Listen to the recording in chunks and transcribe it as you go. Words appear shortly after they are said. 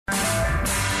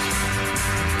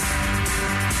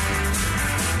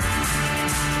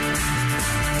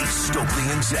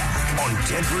and Zach on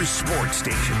Denver Sports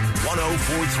Station 104.3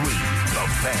 The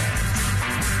Fan.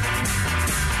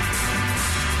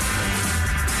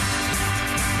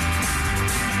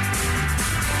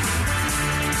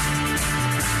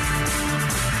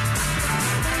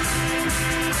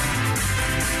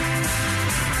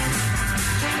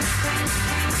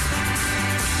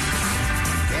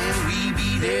 Can we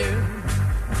be there?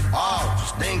 Oh,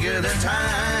 just think of the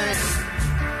time.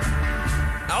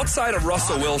 Outside of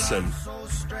Russell Wilson,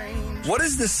 what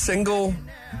is the single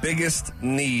biggest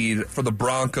need for the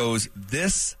Broncos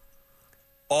this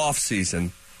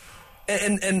offseason?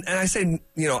 And I say,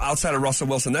 outside of Russell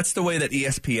Wilson, that's the way that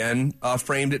ESPN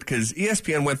framed it, because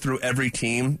ESPN went through every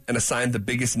team and assigned the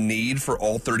biggest need for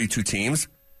all 32 teams.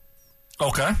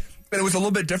 Okay. And it was a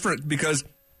little bit different because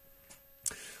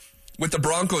with the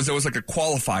Broncos, there was like a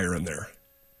qualifier in there.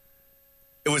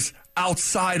 It was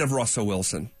outside of Russell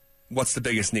Wilson. What's the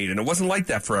biggest need? And it wasn't like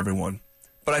that for everyone.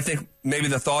 But I think maybe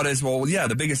the thought is, well, yeah,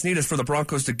 the biggest need is for the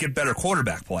Broncos to get better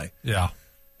quarterback play. Yeah.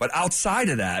 But outside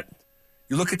of that,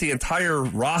 you look at the entire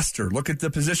roster, look at the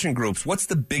position groups. What's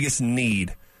the biggest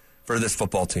need for this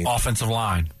football team? Offensive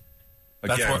line.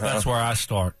 Again, That's where I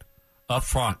start. Up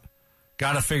front.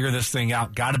 Got to figure this thing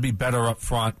out. Got to be better up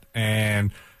front.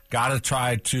 And got to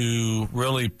try to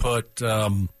really put a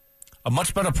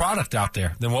much better product out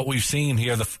there than what we've seen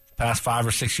here the past 5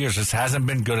 or 6 years. This hasn't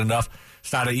been good enough.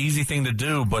 It's not an easy thing to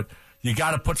do, but you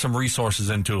got to put some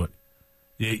resources into it.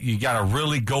 You got to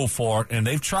really go for it. And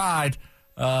they've tried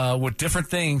with different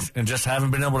things and just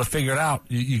haven't been able to figure it out.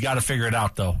 You got to figure it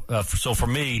out, though. So for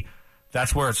me,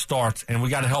 that's where it starts. And we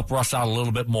got to help Russ out a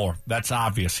little bit more. That's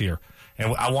obvious here.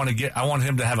 And I want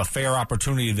him to have a fair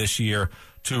opportunity this year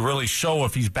to really show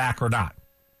if he's back or not,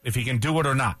 if he can do it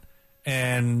or not.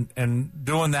 And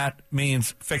doing that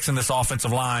means fixing this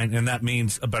offensive line, and that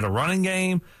means a better running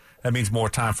game. That means more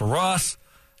time for Russ.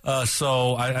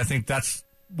 So I think that's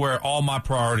where all my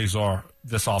priorities are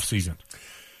this offseason.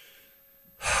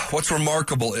 What's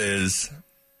remarkable is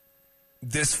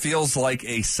this feels like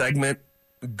a segment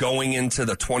going into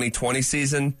the 2020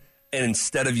 season, and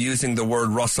instead of using the word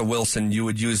Russell Wilson, you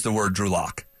would use the word Drew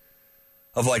Lock.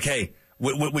 Of like, hey,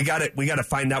 we got to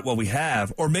find out what we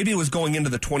have. Or maybe it was going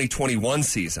into the 2021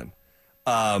 season.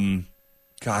 Or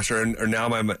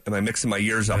now am I mixing my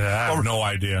years up? Yeah, I have no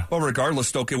idea. Well, regardless,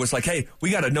 Stoke, it was like, hey,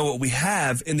 we got to know what we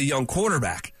have in the young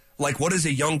quarterback. Like, what does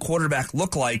a young quarterback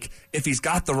look like if he's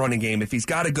got the running game, if he's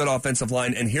got a good offensive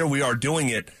line? And here we are doing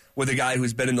it with a guy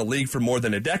who's been in the league for more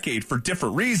than a decade for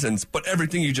different reasons. But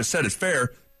everything you just said is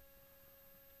fair.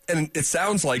 And it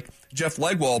sounds like Jeff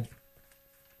Legwold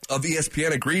of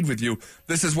ESPN agreed with you.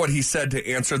 This is what he said to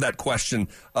answer that question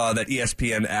that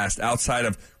ESPN asked. Outside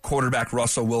of quarterback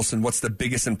Russell Wilson, what's the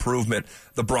biggest improvement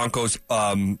the Broncos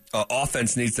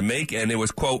offense needs to make? And it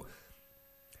was, quote,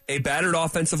 a battered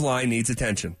offensive line needs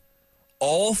attention.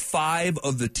 All 5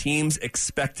 of the team's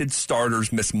expected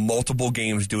starters missed multiple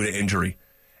games due to injury,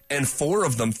 and 4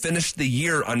 of them finished the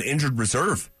year on injured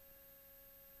reserve.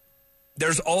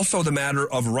 There's also the matter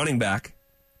of running back,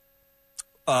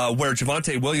 where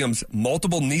Javonte Williams'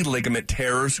 multiple knee ligament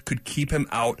tears could keep him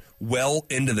out well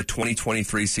into the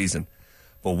 2023 season.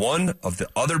 But one of the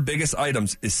other biggest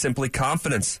items is simply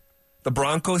confidence. The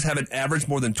Broncos haven't averaged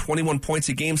more than 21 points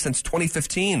a game since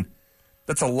 2015.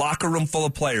 That's a locker room full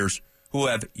of players who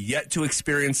have yet to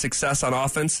experience success on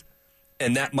offense,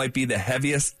 and that might be the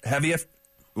heaviest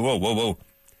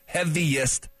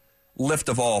lift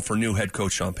of all for new head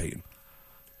coach Sean Payton.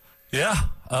 Yeah,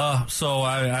 so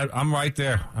I'm right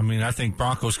there. I mean, I think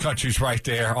Broncos country's right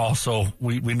there. Also,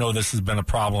 we know this has been a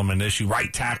problem, an issue.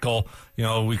 Right tackle,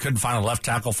 we couldn't find a left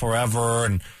tackle forever,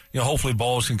 and hopefully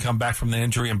Bowles can come back from the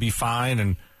injury and be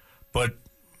fine. But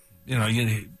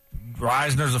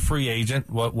Reisner's a free agent.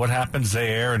 What happens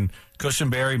there? And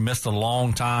Cushenberry missed a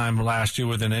long time last year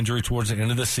with an injury towards the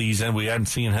end of the season. We hadn't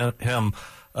seen him.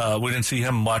 We didn't see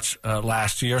him much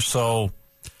last year. So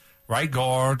right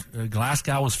guard,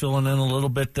 Glasgow was filling in a little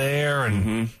bit there,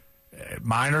 and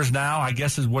Miners now, I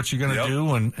guess, is what you're going to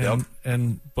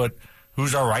do. But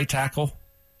who's our right tackle?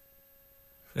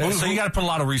 So you got to put a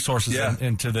lot of resources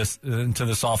into this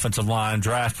offensive line,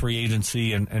 draft, free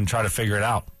agency, and try to figure it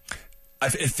out.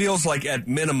 It feels like at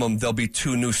minimum there'll be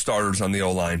 2 new starters on the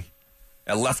O-line,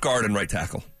 at left guard and right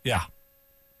tackle. Yeah,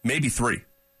 maybe 3.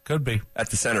 Could be at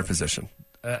the center position.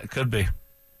 Could be.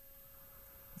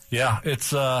 Yeah,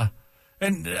 it's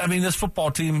and I mean this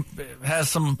football team has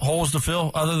some holes to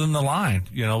fill other than the line.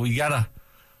 We gotta.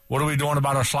 What are we doing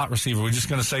about our slot receiver? We're just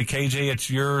going to say, KJ, it's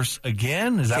yours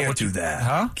again? Is that Can't do that.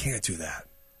 Huh? Can't do that.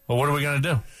 Well, what are we going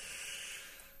to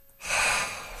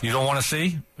do? You don't want to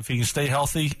see if he can stay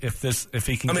healthy, if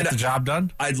he can get the job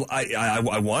done? I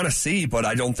want to see, but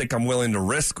I don't think I'm willing to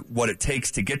risk what it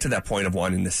takes to get to that point of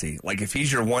wanting to see. Like, if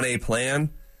he's your 1A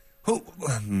plan, who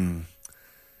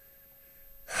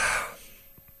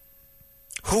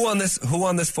on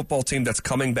this football team that's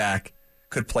coming back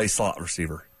could play slot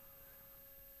receiver?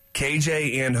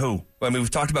 KJ and who? I mean,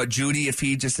 we've talked about Judy, if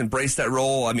he just embraced that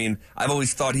role. I mean, I've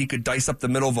always thought he could dice up the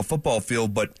middle of a football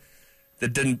field, but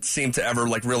that didn't seem to ever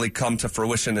really come to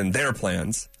fruition in their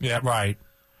plans. Yeah, right.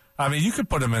 I mean, you could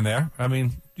put him in there.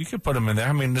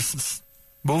 This is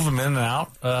move him in and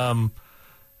out.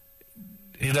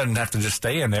 He doesn't have to just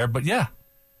stay in there, but yeah,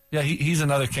 he's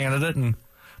another candidate, and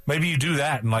maybe you do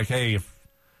that. And like, hey,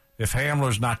 if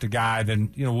Hamler's not the guy,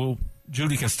 then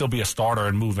Judy can still be a starter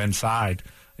and move inside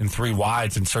in 3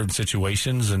 wides in certain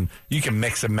situations, and you can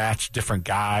mix and match different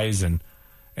guys and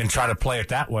try to play it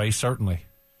that way. Certainly.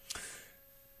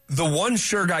 The one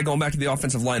sure guy, going back to the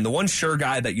offensive line, the one sure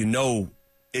guy that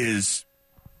is,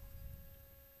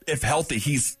 if healthy,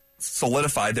 he's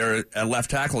solidified there at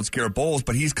left tackle. It's Garrett Bowles,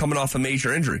 but he's coming off a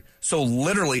major injury. So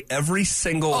literally every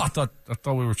single. I thought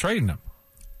we were trading him.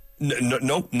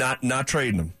 No, not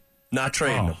trading him. Not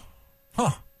trading him.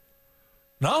 Huh.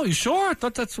 No, you sure? I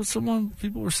thought that's what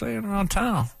people were saying around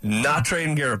town. Not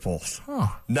trading Garrett Bowles. Huh.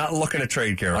 Not looking to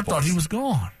trade Garrett Bowles. I thought he was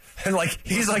gone. And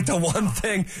he's the one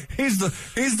thing. He's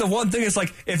the one thing. It's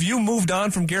like, if you moved on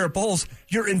from Garrett Bowles,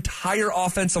 your entire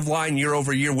offensive line year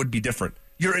over year would be different.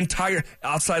 Your entire,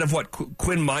 outside of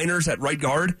Quinn Miners at right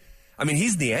guard. I mean,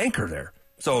 he's the anchor there.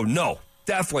 So no,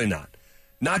 definitely not.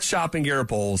 Not shopping Garrett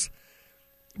Bowles.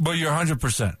 But you're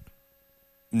 100%.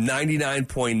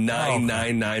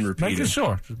 99.999 repeated. Make it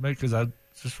sure. Because I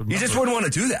just remember. You just wouldn't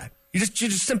want to do that. You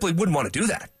just simply wouldn't want to do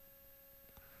that.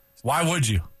 Why would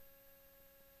you?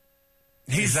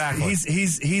 Exactly.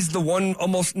 He's the one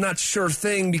almost not sure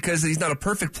thing, because he's not a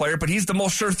perfect player, but he's the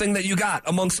most sure thing that you got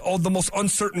amongst all the most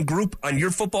uncertain group on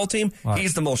your football team. Right.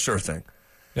 He's the most sure thing.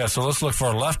 Yeah, so let's look for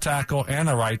a left tackle and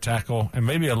a right tackle and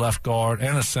maybe a left guard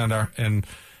and a center, and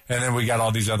then we got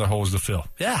all these other holes to fill.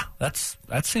 Yeah, that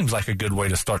seems like a good way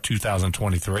to start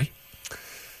 2023.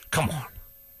 Come on.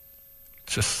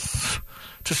 Just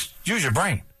use your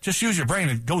brain. Just use your brain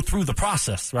and go through the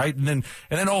process, right? And then,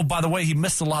 oh, by the way, he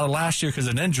missed a lot of last year because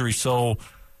of an injury, so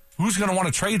who's going to want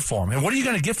to trade for him? And what are you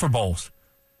going to get for Bowles?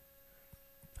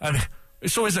 I mean,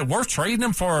 so is it worth trading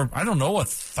him for, I don't know, a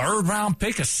 3rd-round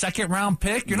pick, a 2nd-round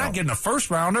pick? You're not getting a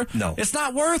 1st-rounder. No. It's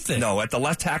not worth it. No, at the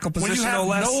left tackle position, when you have no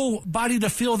less. Nobody to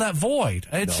fill that void.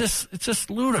 It's just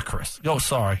ludicrous. Go.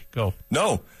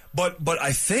 No, but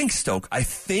I think, Stoke,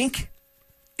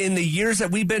 in the years that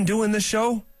we've been doing this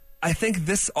show, I think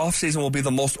this offseason will be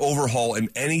the most overhaul in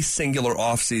any singular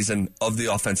offseason of the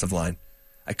offensive line.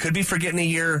 I could be forgetting a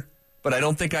year, but I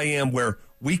don't think I am, where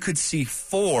we could see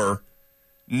 4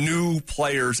 new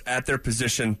players at their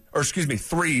position,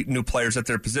 3 new players at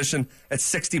their position at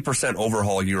 60%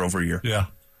 overhaul year over year. Yeah.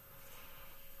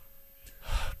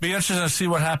 Be interesting to see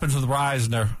what happens with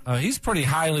Reisner. He's pretty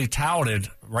highly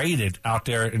rated out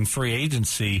there in free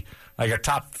agency, like a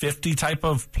top 50 type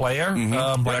of player,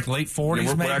 like late 40s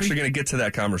maybe. We're actually going to get to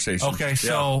that conversation. Okay,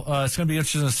 so it's going to be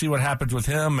interesting to see what happens with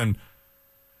him. And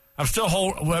I'm still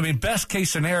best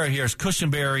case scenario here is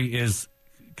Cushenberry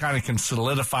can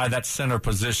solidify that center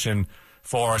position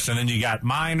for us. And then you got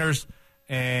Miners.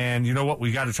 And you know what?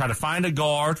 We got to try to find a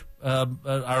guard,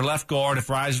 our left guard if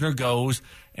Reisner goes,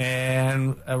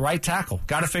 and a right tackle.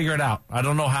 Got to figure it out. I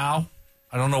don't know how.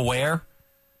 I don't know where.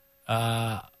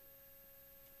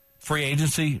 Free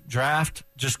agency, draft,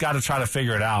 just got to try to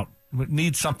figure it out. We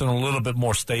need something a little bit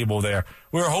more stable there.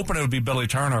 We were hoping it would be Billy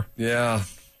Turner. Yeah,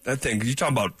 that thing. You're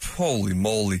talking about, holy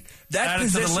moly. That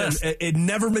position, it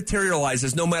never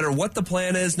materializes, no matter what the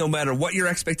plan is, no matter what your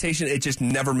expectation, it just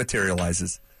never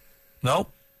materializes.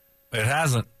 Nope, it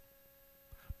hasn't.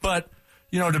 But,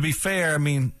 to be fair,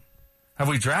 have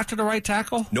we drafted a right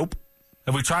tackle? Nope.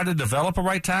 Have we tried to develop a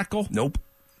right tackle? Nope.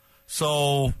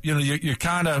 So, you're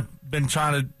kind of been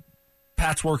trying to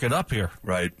patchwork it up here.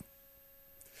 Right.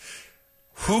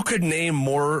 Who could name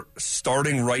more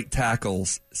starting right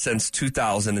tackles since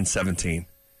 2017?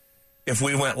 If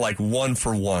we went 1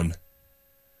 for 1.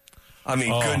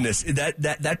 Goodness,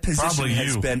 that position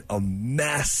has been a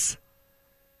mess.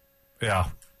 Yeah.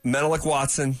 Menelik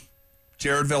Watson,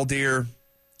 Jared Valdir.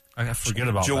 I forget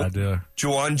about that, dude.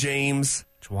 Juwan James.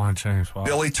 Wow.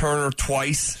 Billy Turner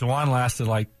twice. Juwan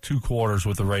lasted 2 quarters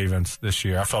with the Ravens this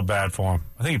year. I felt bad for him.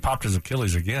 I think he popped his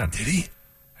Achilles again. Did he?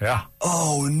 Yeah.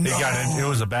 Oh, no. It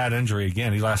was a bad injury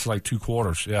again. He lasted 2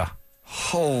 quarters. Yeah.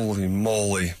 Holy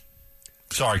moly.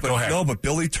 Sorry, go ahead. No, but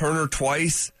Billy Turner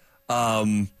twice.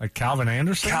 Like Calvin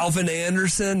Anderson? Calvin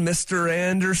Anderson, Mr.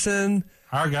 Anderson.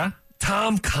 Our guy?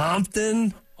 Tom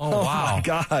Compton. Oh, wow. My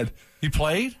God. He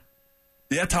played?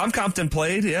 Yeah, Tom Compton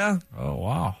played, yeah. Oh,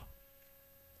 wow.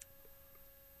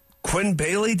 Quinn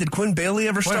Bailey? Did Quinn Bailey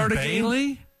ever start a game?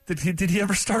 Bailey? Did he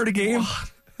ever start a game?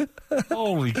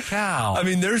 Holy cow. I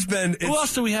mean, there's been... Who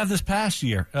else did we have this past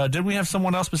year? Did we have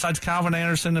someone else besides Calvin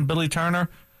Anderson and Billy Turner?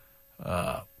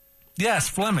 Yes,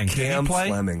 Fleming. Cam Did he play?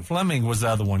 Fleming. Fleming was the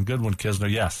other one. Good one, Kisner,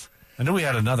 yes. I knew we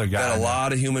had another guy. Got a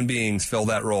lot of human beings fill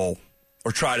that role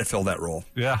or try to fill that role.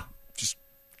 Yeah. Just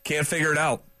can't figure it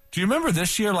out. Do you remember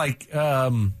this year, like,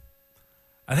 I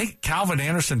think Calvin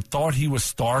Anderson thought he was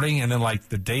starting, and then, like,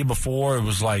 the day before, it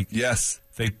was like... Yes.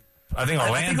 I think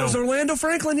Orlando... I think it was Orlando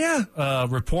Franklin, yeah.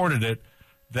 Reported it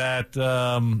that,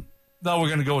 no, we're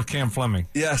going to go with Cam Fleming.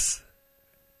 Yes.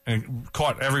 And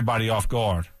caught everybody off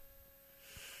guard.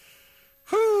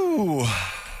 Whew.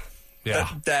 Yeah.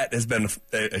 That has been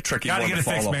a tricky one to follow. Got to get it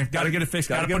fixed, man. Got to get it fixed.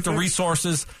 Got to put the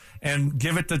resources and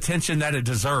give it the attention that it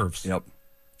deserves. Yep.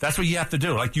 That's what you have to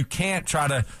do. Like, you can't try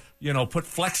to, put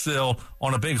Flex Seal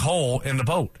on a big hole in the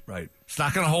boat. Right. It's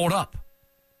not going to hold up.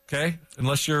 Okay?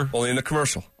 Unless you're... Only in the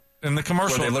commercial. In the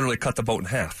commercial. Where they literally cut the boat in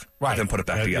half. Right. And then put it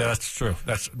back together. Yeah, that's true.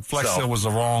 Flex Seal was the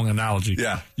wrong analogy.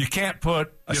 Yeah. You can't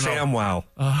put... A ShamWow.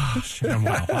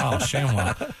 ShamWow. Wow,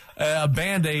 ShamWow. A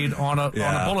Band-Aid on a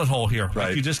bullet hole here. Right.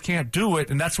 Like, you just can't do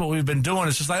it, and that's what we've been doing.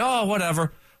 It's just like, oh,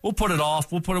 whatever. We'll put it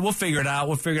off. We'll figure it out.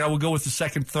 We'll go with the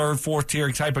second, third, fourth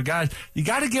tier type of guys. You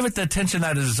got to give it the attention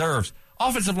that it deserves.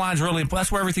 Offensive line's really important.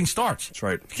 That's where everything starts. That's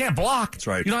right. If you can't block, that's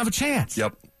right. You don't have a chance.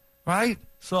 Yep. Right?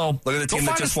 So look at the team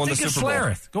that just won the Super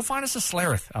Bowl. Go find us a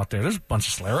Slareth out there. There's a bunch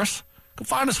of Slareths. Go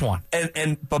find us one.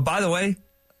 But by the way,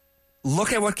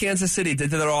 look at what Kansas City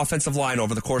did to their offensive line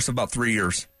over the course of about 3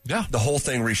 years. Yeah. The whole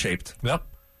thing reshaped. Yep.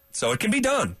 So it can be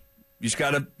done. You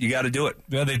gotta do it.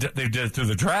 Yeah, they did it through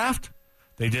the draft.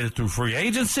 They did it through free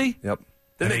agency. Yep.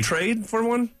 Did they trade for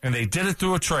one? And they did it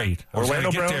through a trade. I was going to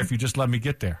get there if you just let me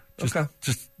get there.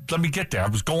 Just let me get there. I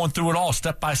was going through it all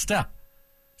step by step.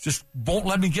 Just won't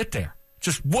let me get there.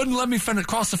 Just wouldn't let me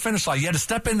cross the finish line. You had to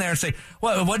step in there and say,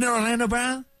 "What? Wasn't it Orlando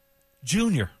Brown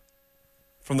Jr.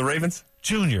 from the Ravens?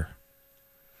 Jr."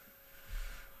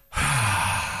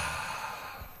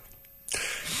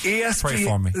 ESPN. Pray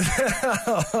for me.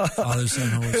 Father, Son,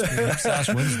 Holy Spirit.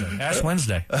 Ash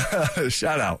Wednesday.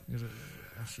 Shout out.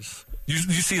 You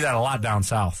see that a lot down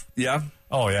south. Yeah?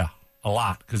 Oh, yeah. A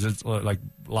lot. Because it's like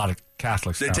a lot of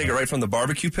Catholics. They take it right from the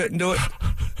barbecue pit and do it?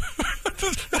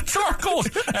 Charcoal.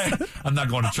 Hey, I'm not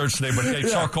going to church today, but hey,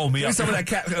 charcoal me up. Some of that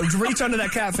reach under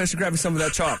that catfish and grab me some of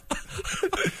that chalk.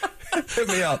 Hit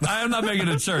me up. I am not making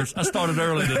it to church. I started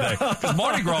early today. Because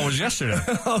Mardi Gras was yesterday.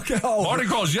 Okay. Oh. Mardi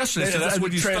Gras was yesterday, so that's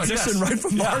when you transition right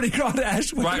from Mardi Gras to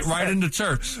Ash Wednesday. Right into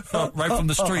church. Right from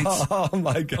the streets. Oh,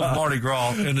 my God. Mardi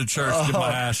Gras into church, get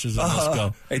my ashes, and let's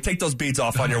go. Hey, take those beads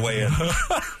off on your way in.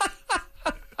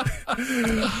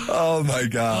 Oh, my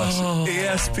gosh.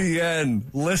 ESPN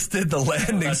listed the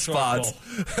landing spots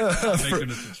for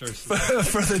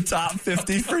the top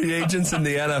 50 free agents in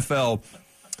the NFL.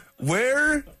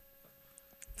 Where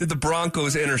did the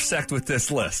Broncos intersect with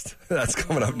this list? That's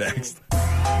coming up next.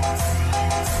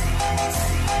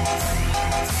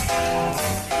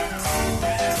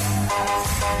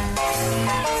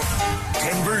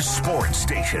 Denver Sports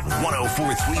Station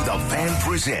 104.3 The Fan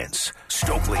presents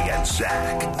Stokely and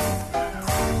Zach.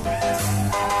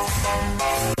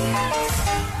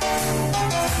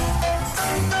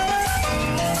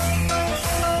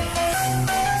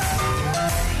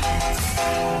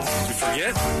 Did you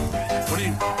forget?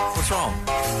 What's wrong?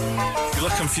 You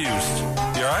look confused.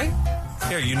 You all right?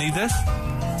 Here, you need this?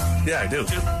 Yeah, I do.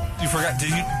 You forgot? Did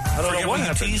you? I don't know what you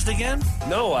happened. teased again?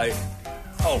 No,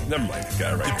 Oh, never mind.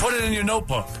 Got it right. You put it in your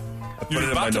notebook.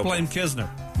 You're about to blame Kisner.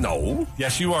 No.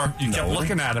 Yes, you are. You kept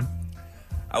looking at him.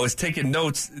 I was taking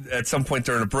notes at some point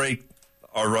during a break.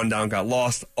 Our rundown got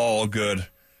lost. All good.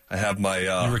 I have my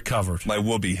you recovered. My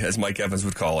whoopee, as Mike Evans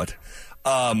would call it.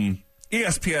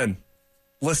 ESPN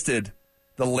listed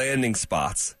the landing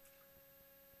spots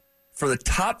for the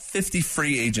top 50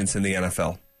 free agents in the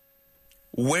NFL.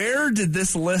 Where did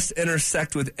this list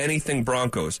intersect with anything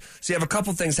Broncos? So you have a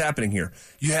couple things happening here.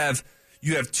 You have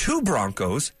two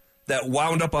Broncos that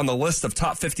wound up on the list of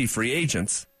top 50 free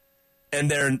agents,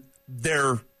 and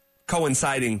they're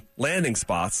coinciding landing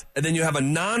spots. And then you have a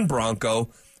non-Bronco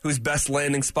whose best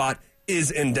landing spot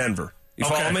is in Denver. You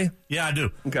follow me? Yeah, I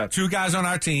do. Okay. Two guys on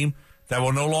our team that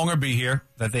will no longer be here,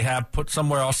 that they have put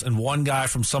somewhere else, and one guy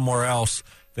from somewhere else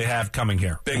they have coming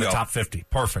here. Bingo. In the top 50.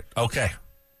 Perfect. Okay.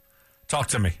 Talk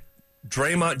to me.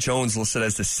 Draymond Jones listed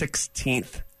as the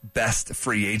 16th best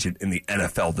free agent in the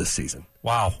NFL this season.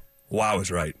 Wow. Wow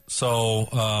is right. So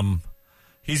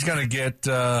he's going to get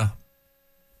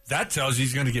that tells you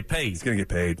he's going to get paid. He's going to get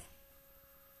paid.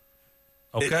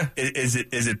 Okay. Is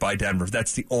it by Denver?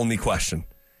 That's the only question.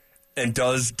 And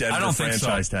does Denver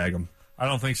franchise tag him? I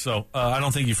don't think so. I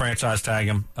don't think you franchise tag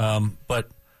him. But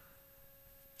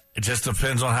it just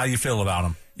depends on how you feel about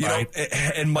him. You right? know,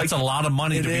 and Mike, that's a lot of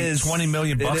money to be $20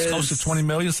 million bucks, close to $20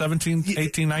 million, 17,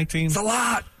 18, 19. It's a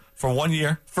lot. For 1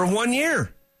 year. For 1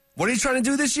 year. What are you trying to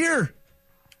do this year?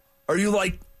 Are you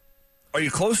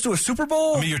close to a Super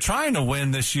Bowl? I mean, you're trying to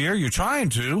win this year. You're trying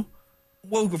to.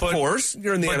 Well, of course.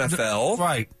 You're in the NFL.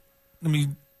 Right. I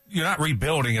mean, you're not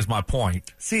rebuilding is my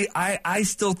point. See, I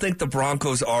still think the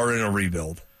Broncos are in a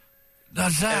rebuild.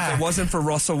 If it wasn't for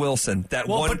Russell Wilson,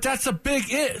 but that's a big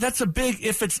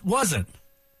if it wasn't.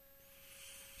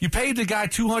 You paid the guy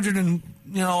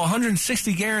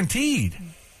 $160 guaranteed.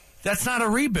 That's not a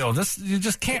rebuild. You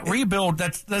just can't rebuild.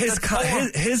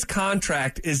 His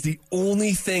contract is the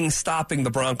only thing stopping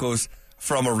the Broncos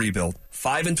from a rebuild.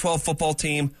 5-12 football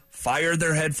team, fired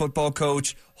their head football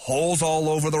coach, holes all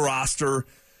over the roster.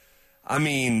 I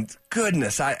mean,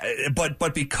 goodness.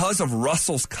 But because of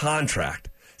Russell's contract,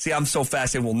 see, I'm so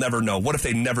fascinated we'll never know. What if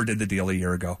they never did the deal a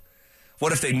year ago?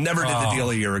 What if they never did the deal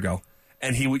a year ago?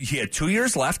 And he had 2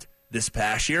 years left, this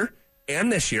past year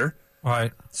and this year.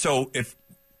 Right. So if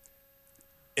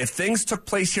things took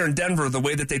place here in Denver the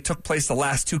way that they took place the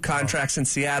last two contracts in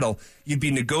Seattle, you'd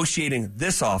be negotiating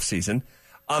this offseason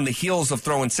on the heels of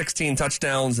throwing 16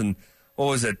 touchdowns and, what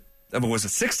was it? Was it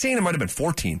 16? It might have been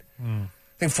 14. I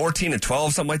think 14 and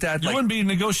 12, something like that. You wouldn't be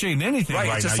negotiating anything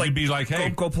right now. You'd be like,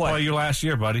 hey, go play you last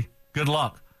year, buddy. Good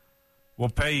luck. We'll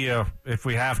pay you if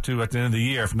we have to at the end of the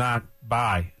year. If not,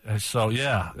 bye. So,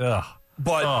 yeah. Ugh.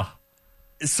 But,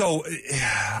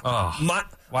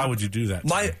 why would you do that?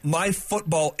 My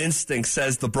football instinct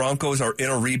says the Broncos are in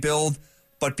a rebuild,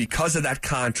 but because of that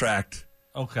contract,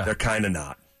 they're kind of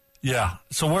not. Yeah.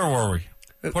 So where were we?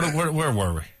 Where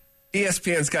were we?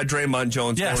 ESPN's got Draymond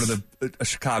Jones going to the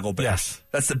Chicago Bears. Yes.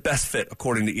 That's the best fit,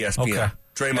 according to ESPN. Okay.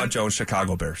 Draymond Jones,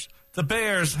 Chicago Bears. The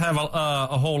Bears have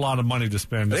a whole lot of money to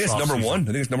spend. I think it's number one. I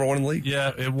think it's number one in the league.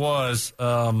 Yeah, it was.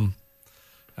 I'm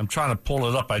trying to pull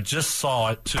it up. I just saw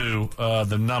it, too,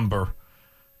 the number.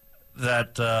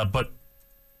 But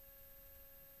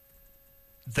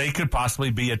they could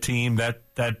possibly be a team that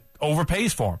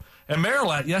overpays for them. And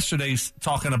Maryland yesterday's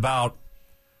talking about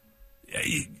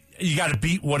you got to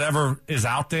beat whatever is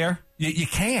out there. You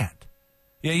can't.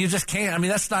 Yeah, you just can't. I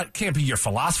mean, can't be your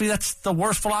philosophy. That's the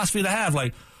worst philosophy to have.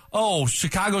 Like, oh,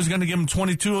 Chicago's going to give them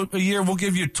 22 a year. We'll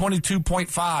give you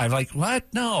 22.5. Like, what?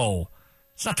 No,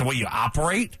 it's not the way you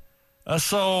operate.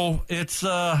 So it's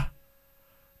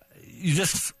you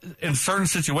just in certain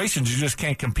situations you just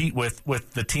can't compete with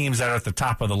the teams that are at the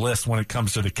top of the list when it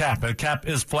comes to the cap. And the cap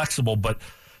is flexible, but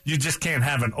you just can't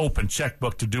have an open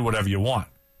checkbook to do whatever you want.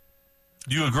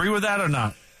 Do you agree with that or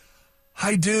not?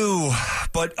 I do,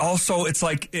 but also it's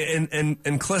like, and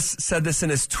Kliss said this in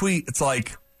his tweet, it's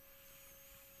like,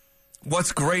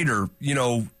 what's greater? You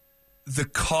know, the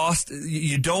cost,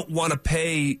 you don't want to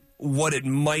pay what it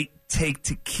might take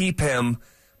to keep him,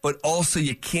 but also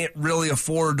you can't really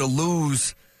afford to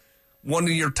lose one of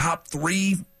your top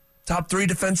three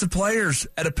defensive players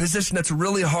at a position that's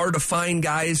really hard to find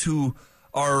guys who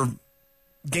are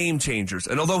game changers.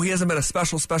 And although he hasn't been a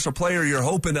special player, you're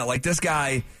hoping that like this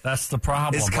guy. That's the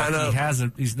problem. Is kind of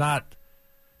he's a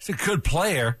good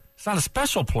player. He's not a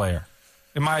special player.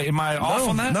 Am I off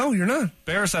on that? No, you're not.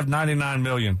 Bears have $99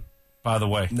 million, by the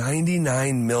way.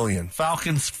 $99 million.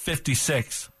 Falcons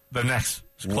 56. The next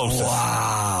closest.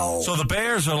 Wow. So the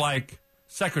Bears are like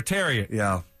Secretariat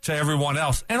to everyone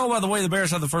else. And, oh, by the way, the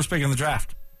Bears have the first pick in the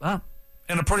draft. And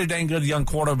a pretty dang good young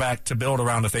quarterback to build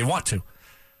around if they want to.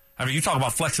 I mean, you talk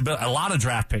about flexibility. A lot of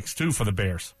draft picks, too, for the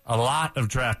Bears. A lot of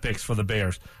draft picks for the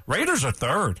Bears. Raiders are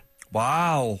third.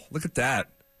 Wow. Look at that.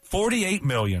 $48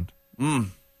 million.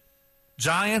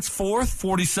 Giants fourth,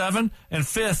 47. And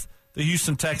fifth, the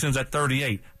Houston Texans at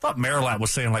 38. I thought Maryland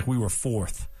was saying like we were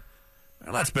fourth.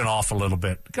 Well, that's been off a little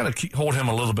bit. Got to hold him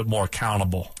a little bit more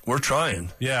accountable. We're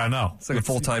trying. Yeah, I know. It's like a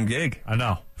full-time gig. I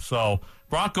know. So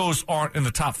Broncos aren't in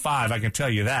the top 5, I can tell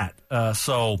you that.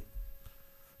 So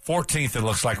 14th it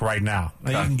looks like right now.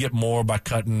 Now you can get more by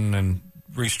cutting and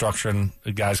restructuring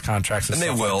the guys' contracts. And they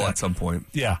will like at some point.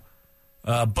 Yeah.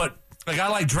 But a guy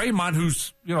like Draymond,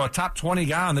 who's a top 20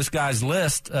 guy on this guy's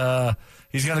list,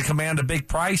 he's going to command a big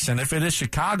price. And if it is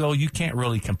Chicago, you can't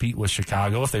really compete with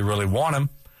Chicago if they really want him.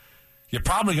 You're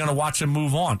probably going to watch him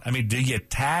move on. I mean, do you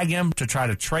tag him to try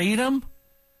to trade him?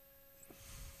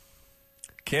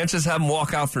 Can't just have him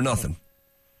walk out for nothing.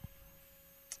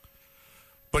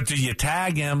 But do you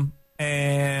tag him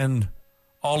and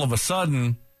all of a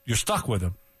sudden you're stuck with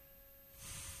him?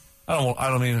 I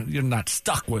don't mean you're not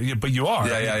stuck with you, but you are.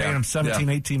 Yeah, you're paying him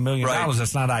 $17-18 million. Right.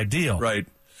 That's not ideal. Right.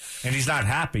 And he's not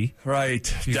happy. Right.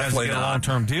 He Definitely doesn't get not. a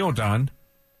long-term deal done.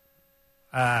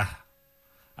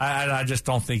 I just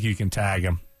don't think you can tag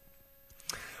him.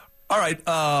 All right.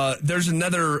 There's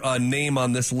another name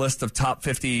on this list of top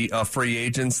 50 free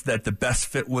agents that the best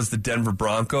fit was the Denver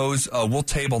Broncos. We'll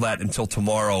table that until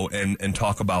tomorrow and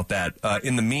talk about that.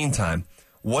 In the meantime,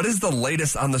 what is the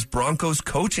latest on this Broncos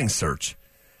coaching search?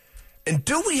 And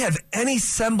do we have any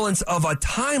semblance of a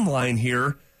timeline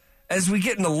here as we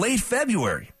get into late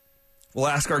February? We'll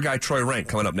ask our guy Troy Rank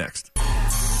coming up next.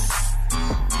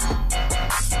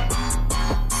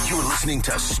 You're listening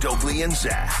to Stokely and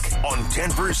Zach on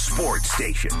Denver Sports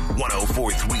Station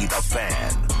 104.3 The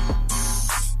Fan.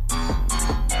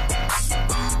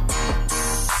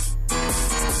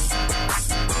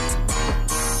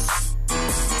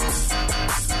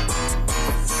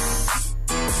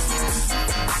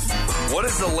 What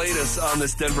is the latest on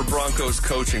this Denver Broncos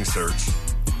coaching search?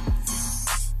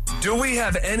 Do we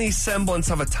have any semblance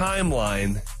of a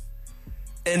timeline?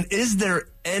 And is there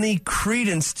any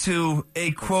credence to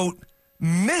a, quote,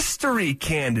 mystery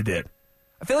candidate?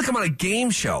 I feel like I'm on a game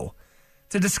show.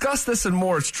 To discuss this and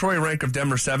more, it's Troy Rank of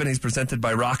Denver 7. He's presented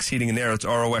by Rox Heating and Air. It's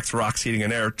ROX Rox Heating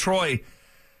and Air. Troy,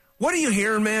 what are you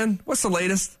hearing, man? What's the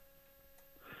latest?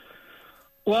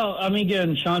 Well, I mean,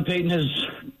 again, Sean Payton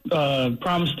has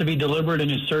promised to be deliberate in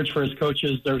his search for his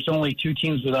coaches. There's only two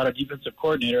teams without a defensive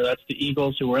coordinator. That's the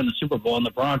Eagles, who were in the Super Bowl, and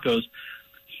the Broncos.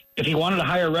 If he wanted to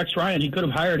hire Rex Ryan, he could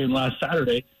have hired him last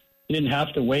Saturday. He didn't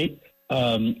have to wait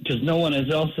because no one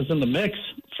else is in the mix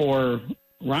for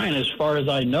Ryan, as far as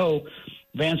I know.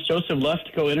 Vance Joseph left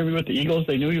to go interview with the Eagles.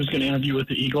 They knew he was going to interview with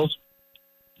the Eagles.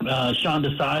 Sean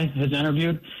Desai has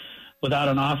interviewed without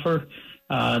an offer.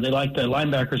 They like the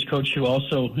linebackers coach, who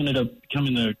also ended up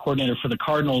becoming the coordinator for the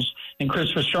Cardinals, and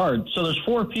Chris Richard. So there's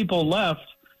four people left.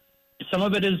 Some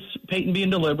of it is Peyton being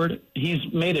deliberate. He's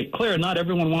made it clear not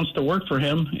everyone wants to work for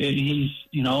him.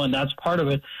 And that's part of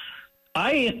it.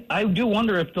 I do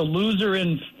wonder if the loser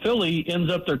in Philly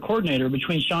ends up their coordinator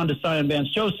between Sean Desai and Vance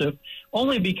Joseph,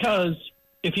 only because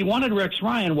if he wanted Rex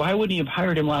Ryan, why wouldn't he have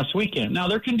hired him last weekend? Now,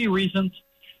 there can be reasons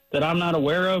that I'm not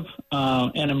aware of.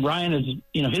 And Ryan is,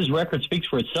 his record speaks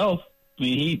for itself. I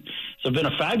mean, he's been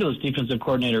a fabulous defensive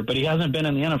coordinator, but he hasn't been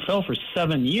in the NFL for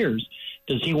 7 years.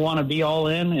 Does he want to be all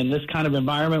in this kind of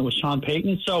environment with Sean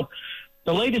Payton? So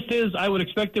the latest is I would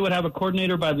expect they would have a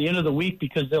coordinator by the end of the week,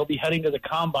 because they'll be heading to the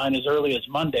Combine as early as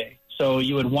Monday. So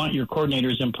you would want your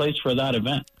coordinators in place for that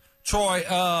event. Troy,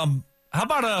 how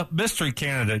about a mystery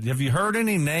candidate? Have you heard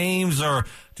any names, or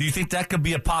do you think that could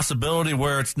be a possibility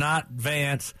where it's not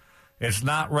Vance, it's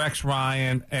not Rex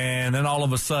Ryan, and then all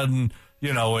of a sudden,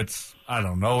 it's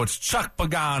Chuck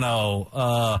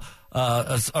Pagano,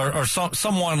 or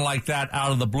someone like that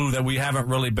out of the blue that we haven't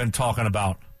really been talking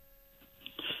about?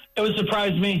 It would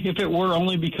surprise me if it were,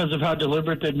 only because of how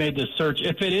deliberate they've made this search.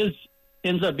 If it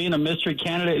ends up being a mystery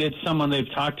candidate, it's someone they've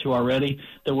talked to already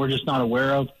that we're just not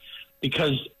aware of.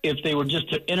 Because if they were just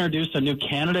to introduce a new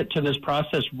candidate to this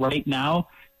process right now,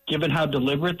 given how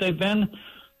deliberate they've been,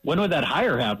 when would that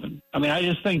hire happen? I mean, I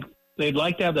just think they'd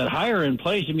like to have that hire in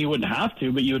place. I mean, you wouldn't have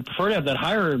to, but you would prefer to have that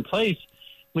hire in place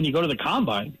when you go to the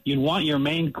Combine. You'd want your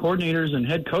main coordinators and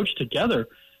head coach together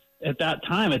at that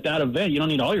time, at that event. You don't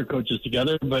need all your coaches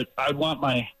together, but I'd want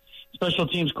my special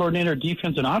teams coordinator,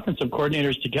 defense and offensive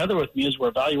coordinators together with me as we're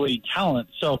evaluating talent.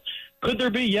 So could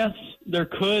there be? Yes, there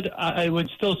could. It would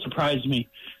still surprise me.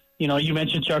 You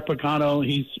mentioned Chuck Pagano.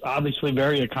 He's obviously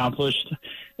very accomplished.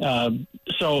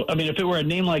 So, I mean, if it were a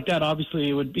name like that, obviously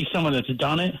it would be someone that's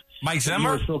done it. Mike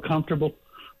Zimmer? You would feel comfortable.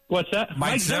 What's that?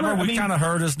 Mike Zimmer, we kind of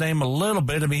heard his name a little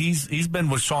bit. I mean, he's been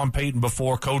with Sean Payton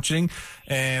before coaching,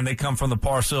 and they come from the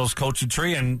Parcells coaching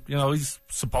tree, and, he's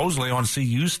supposedly on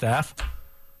CU staff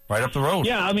right up the road.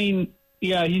 Yeah, I mean,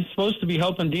 he's supposed to be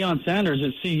helping Deion Sanders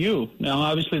at CU. Now,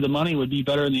 obviously, the money would be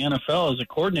better in the NFL as a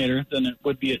coordinator than it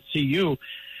would be at CU.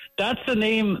 That's a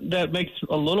name that makes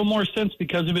a little more sense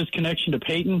because of his connection to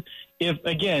Peyton. If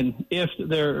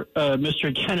their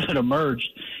mystery candidate emerged.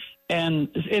 And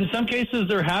in some cases,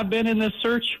 there have been in this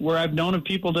search where I've known of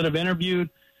people that have interviewed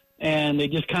and they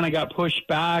just kind of got pushed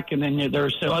back, and then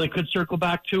they could circle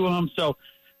back to him. So,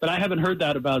 but I haven't heard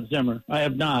that about Zimmer. I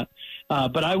have not.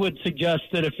 But I would suggest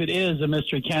that if it is a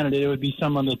mystery candidate, it would be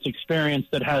someone that's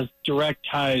experienced, that has direct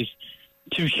ties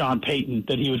to Sean Payton,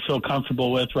 that he would feel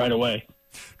comfortable with right away.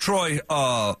 Troy,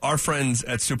 our friends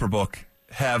at Superbook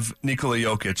have Nikola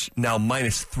Jokic now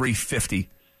minus 350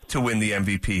 to win the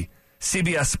MVP.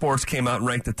 CBS Sports came out and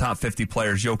ranked the top 50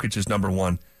 players. Jokic is number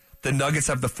 1. The Nuggets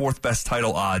have the 4th best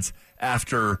title odds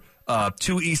after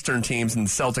 2 Eastern teams and the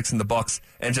Celtics and the Bucks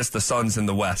and just the Suns in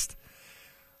the West.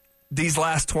 These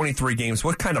last 23 games,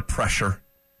 what kind of pressure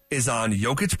is on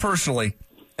Jokic personally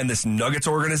and this Nuggets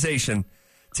organization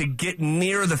to get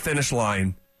near the finish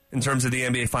line in terms of the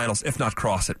NBA Finals, if not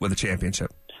cross it with a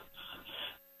championship?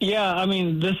 Yeah, I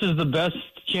mean, this is the best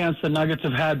chance the Nuggets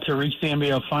have had to reach the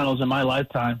NBA Finals in my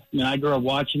lifetime. I mean, I grew up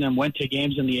watching them, went to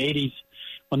games in the 80s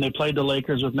when they played the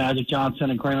Lakers with Magic Johnson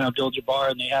and Kareem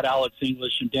Abdul-Jabbar, and they had Alex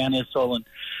English and Dan Issel and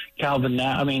Calvin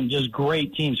Nash. I mean, just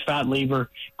great teams, Fat Lever,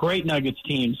 great Nuggets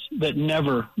teams that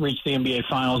never reached the NBA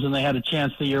Finals, and they had a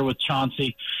chance the year with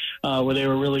Chauncey where they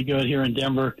were really good here in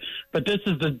Denver. But this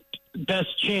is the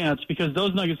best chance because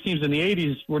those Nuggets teams in the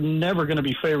 80s were never going to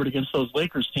be favored against those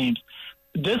Lakers teams.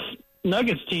 This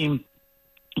Nuggets team,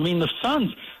 I mean, the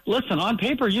Suns, listen, on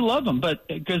paper, you love them, but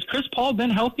has Chris Paul been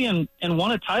healthy and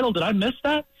won a title? Did I miss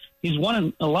that? He's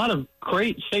won a lot of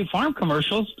great State Farm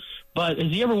commercials, but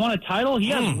has he ever won a title? He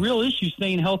has real issues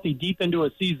staying healthy deep into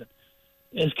a season.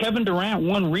 Has Kevin Durant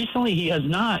won recently? He has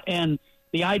not, and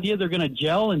the idea they're going to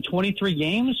gel in 23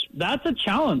 games, that's a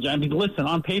challenge. I mean, listen,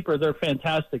 on paper, they're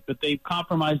fantastic, but they've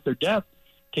compromised their depth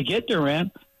to get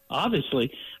Durant,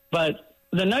 obviously, but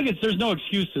the Nuggets, there's no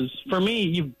excuses. For me,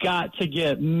 you've got to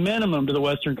get minimum to the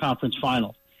Western Conference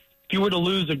Finals. If you were to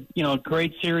lose a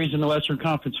great series in the Western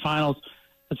Conference Finals,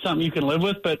 that's something you can live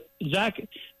with. But, Zach,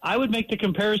 I would make the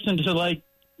comparison to, the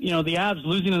Avs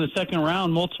losing in the second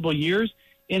round multiple years.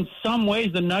 In some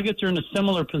ways, the Nuggets are in a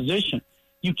similar position.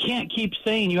 You can't keep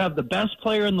saying you have the best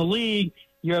player in the league,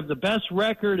 you have the best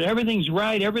record, everything's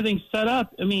right, everything's set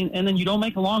up. I mean, and then you don't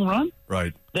make a long run?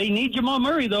 Right. They need Jamal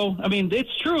Murray, though. I mean,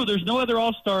 it's true. There's no other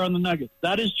All-Star on the Nuggets.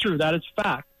 That is true. That is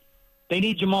fact. They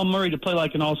need Jamal Murray to play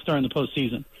like an All-Star in the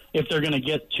postseason if they're going to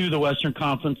get to the Western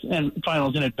Conference and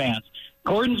Finals in advance.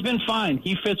 Gordon's been fine.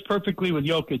 He fits perfectly with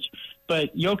Jokic.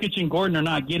 But Jokic and Gordon are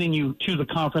not getting you to the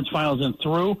conference finals and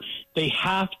through. They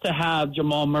have to have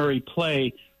Jamal Murray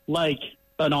play like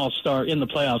an all-star in the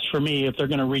playoffs for me if they're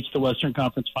going to reach the Western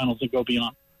Conference Finals and go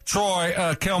beyond. Troy,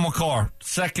 Cale Makar,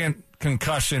 second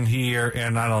concussion here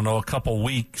in, a couple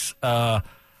weeks.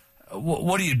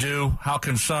 What do you do? How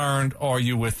concerned are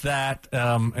you with that?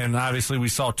 And obviously we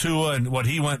saw Tua and what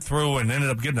he went through and ended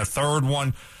up getting a third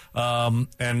one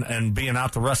and being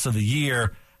out the rest of the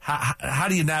year. How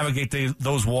do you navigate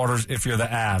those waters if you're the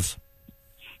Avs?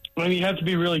 Well, you have to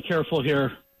be really careful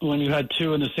here when you had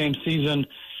two in the same season.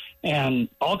 And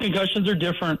all concussions are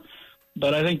different,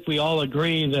 but I think we all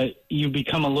agree that you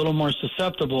become a little more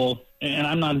susceptible, and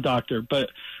I'm not a doctor,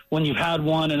 but when you've had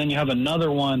one and then you have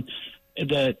another one,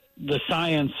 that the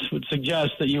science would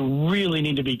suggest that you really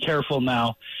need to be careful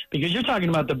now because you're talking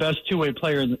about the best two-way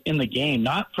player in the game,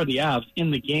 not for the Avs, in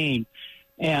the game.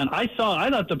 And I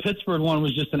thought the Pittsburgh one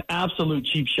was just an absolute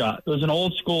cheap shot. It was an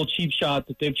old-school cheap shot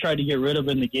that they've tried to get rid of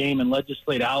in the game and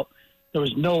legislate out. There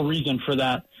was no reason for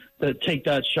that. To take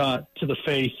that shot to the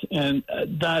face, and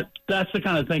that's the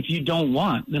kind of things you don't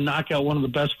want to knock out one of the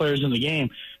best players in the game.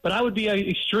 But I would be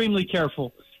extremely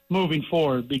careful moving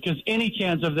forward because any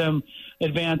chance of them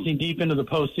advancing deep into the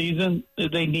postseason,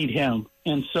 they need him.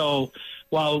 And so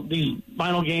while these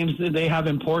final games, they have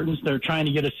importance, they're trying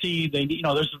to get a seed. There's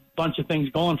a bunch of things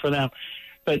going for them,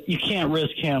 but you can't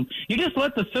risk him. You just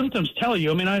let the symptoms tell you.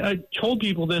 I mean, I told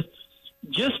people this.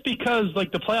 Just because,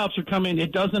 the playoffs are coming,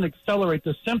 it doesn't accelerate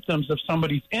the symptoms of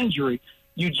somebody's injury.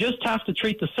 You just have to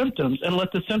treat the symptoms and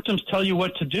let the symptoms tell you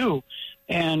what to do,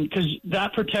 and because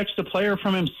that protects the player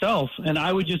from himself. And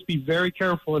I would just be very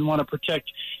careful and want to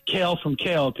protect Cale from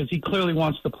Cale because he clearly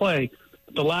wants to play.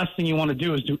 But the last thing you want to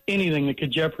do is do anything that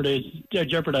could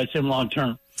jeopardize him long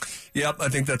term. Yep, I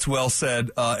think that's well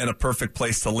said and a perfect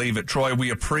place to leave it. Troy,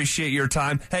 we appreciate your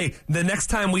time. Hey, the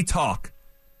next time we talk,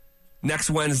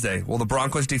 next Wednesday, will the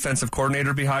Broncos defensive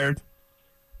coordinator be hired?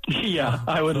 Yeah,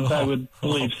 I would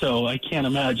believe so. I can't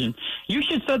imagine. You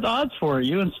should set the odds for it.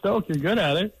 You and Stoke, you're good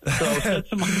at it. So set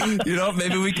some odds.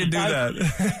 Maybe we could do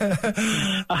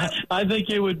that. I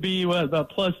think it would be about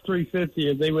plus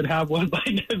 350 if they would have one by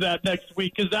that next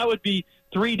week because that would be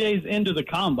 3 days into the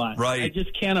combine. Right. I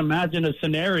just can't imagine a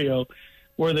scenario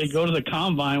where they go to the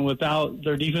combine without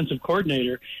their defensive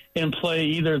coordinator and play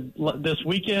either this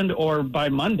weekend or by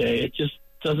Monday. It just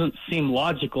doesn't seem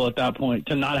logical at that point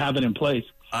to not have it in place.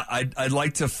 I'd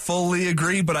like to fully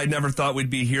agree, but I never thought we'd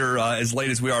be here as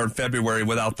late as we are in February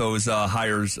without those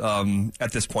hires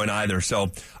at this point either.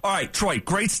 So, all right, Troy,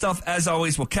 great stuff as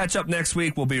always. We'll catch up next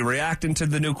week. We'll be reacting to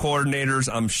the new coordinators,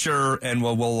 I'm sure, and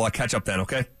we'll catch up then,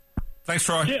 okay? Thanks,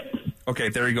 Troy. Yeah. Okay,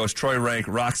 there he goes. Troy Rank,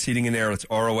 Rox Heating and Air. It's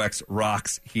ROX,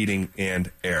 Rox Heating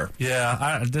and Air.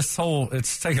 Yeah,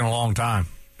 it's taken a long time.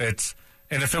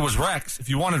 And if it was Rex, if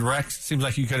you wanted Rex, it seems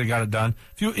like you could have got it done.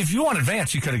 If you wanted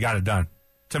Vance, you could have got it done.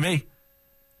 To me.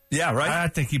 Yeah, right? I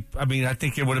think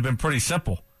it would have been pretty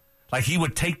simple. Like, he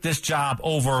would take this job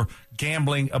over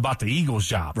gambling about the Eagles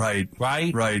job. Right.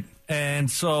 Right? Right. And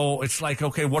so it's like,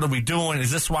 okay, what are we doing? Is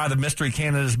this why the mystery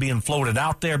candidate is being floated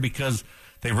out there? Because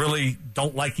they really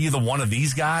don't like either one of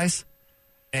these guys?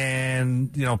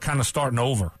 And, kind of starting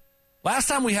over. Last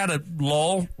time we had a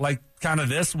lull, like kind of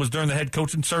this, was during the head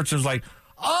coaching search. It was like,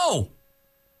 oh,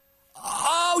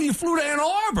 you flew to Ann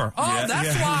Arbor. Oh,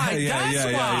 that's why. That's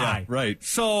why. Yeah. Right.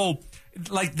 So,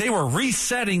 like, they were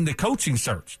resetting the coaching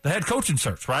search, the head coaching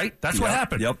search, right? That's what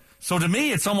happened. Yep. So to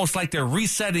me, it's almost like they're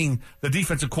resetting the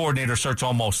defensive coordinator search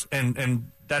almost,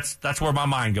 and that's where my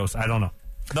mind goes. I don't know.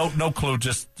 No clue.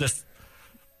 Just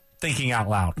thinking out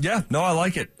loud. Yeah. No, I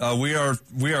like it.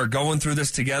 We are going through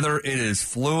this together. It is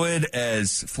fluid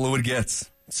as fluid gets.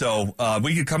 So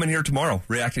we could come in here tomorrow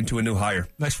reacting to a new hire.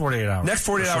 Next 48 hours. Next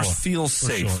 48 hours feels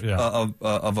safe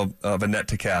of a net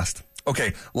to cast.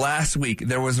 Okay, last week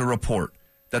there was a report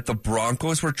that the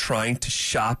Broncos were trying to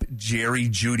shop Jerry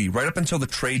Jeudy right up until the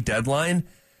trade deadline.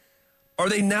 Are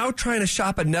they now trying to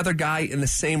shop another guy in the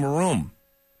same room?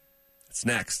 That's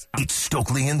next. It's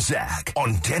Stokely and Zach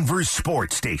on Denver's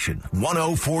Sports Station,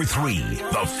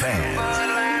 104.3 The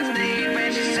Fan.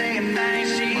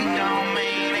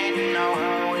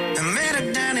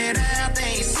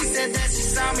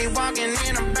 Me walking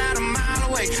in about a mile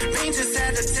away. Me just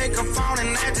had to take her phone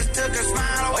and that just took her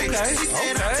smile away. Okay, she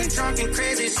said I'm too drunk and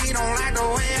crazy. She don't like the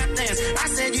way I dance.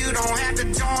 I said you don't have to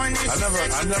join this. I've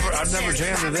never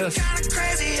jammed to this.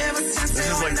 This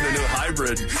is like the new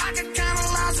hybrid.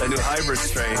 The new hybrid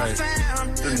strain. Right. Is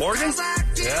it Morgan?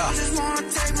 Yeah.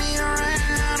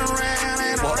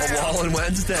 Wallen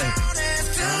Wednesday.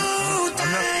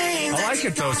 I like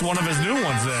it though. It's one of his new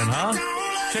ones then, huh?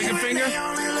 Chicken finger?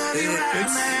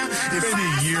 It's maybe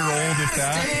a year old at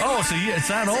that. Oh, so it's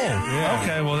that old. Yeah.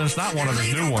 Okay, well, then it's not one of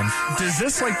his new ones. Does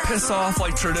this, piss off,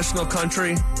 traditional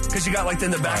country? Because you got,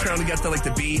 in the background, you got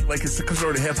the beat, it's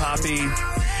sort of hip-hoppy.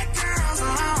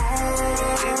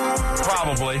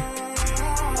 Probably.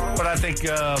 But I think,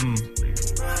 I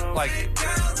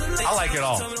like it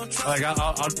all.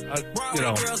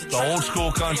 The old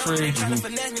school country,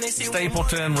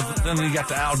 Stapleton, then you got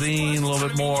the Aldine, a little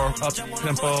bit more up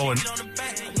tempo, and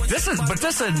this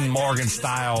isn't Morgan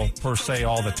style per se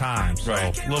all the time, so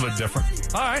right. A little bit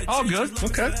different. All right, all good.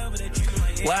 Okay.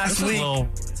 Last week,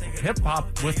 hip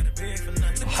hop with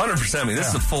 100%. I mean, this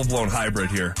is a full blown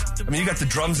hybrid here. I mean, you got the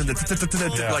drums and that's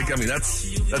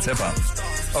hip hop.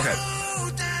 Okay.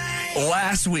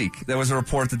 Last week, there was a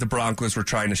report that the Broncos were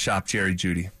trying to shop Jerry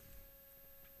Jeudy.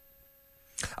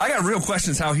 I got real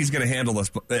questions how he's going to handle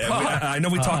this. I know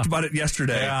we talked about it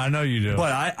yesterday. Yeah, I know you do.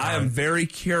 But I am very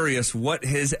curious what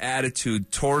his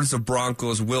attitude towards the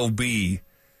Broncos will be.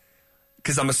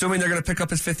 Because I'm assuming they're going to pick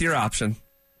up his fifth-year option.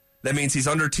 That means he's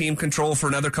under team control for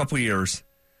another couple years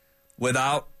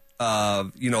without,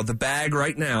 the bag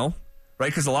right now,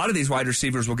 right? Because a lot of these wide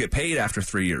receivers will get paid after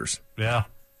 3 years. Yeah.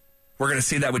 We're going to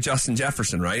see that with Justin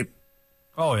Jefferson, right?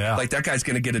 Oh, yeah. That guy's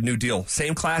going to get a new deal.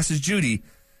 Same class as Jeudy.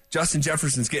 Justin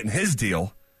Jefferson's getting his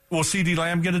deal. Will CeeDee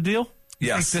Lamb get a deal?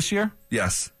 Yes. Think this year?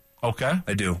 Yes. Okay.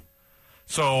 I do.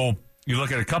 So you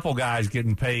look at a couple guys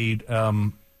getting paid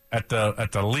at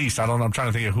the least. I don't know. I'm trying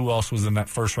to think of who else was in that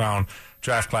first round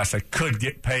draft class that could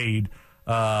get paid.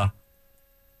 Those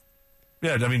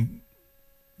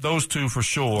two for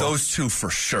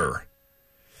sure.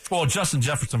 Well, Justin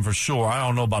Jefferson for sure. I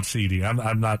don't know about CD.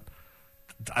 I'm not.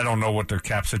 I don't know what their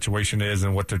cap situation is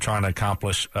and what they're trying to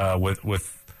accomplish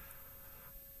with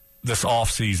this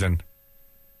offseason.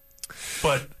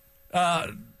 But how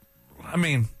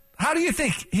do you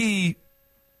think he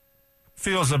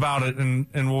feels about it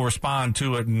and will respond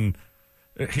to it and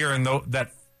hearing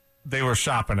that they were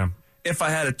shopping him? If I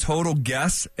had a total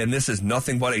guess, and this is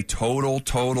nothing but a total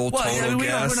guess.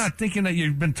 We're not thinking that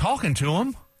you've been talking to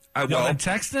him. Been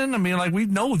texting? We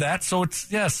know that, so it's,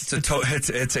 yes. It's a total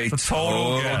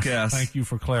guess. Thank you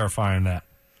for clarifying that.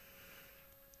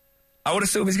 I would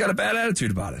assume he's got a bad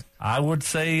attitude about it. I would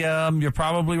say you're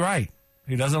probably right.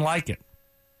 He doesn't like it.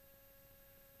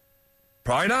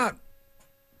 Probably not.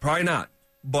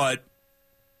 But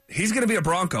he's going to be a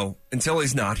Bronco until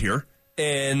he's not here.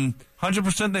 And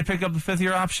 100% they pick up the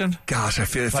fifth-year option? Gosh, it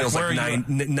feels like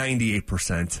 98%,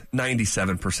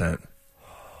 97%.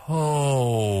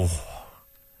 Oh,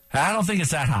 I don't think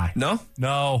it's that high. No.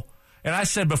 And I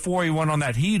said before he went on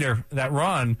that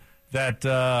run, that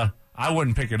I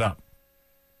wouldn't pick it up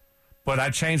But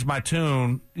I changed my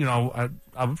tune.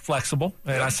 I'm flexible,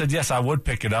 and I said yes, I would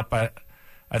pick it up. I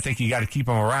think you got to keep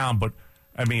him around, but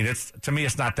I mean, to me,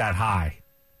 it's not that high.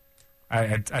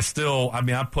 I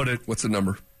put it. What's the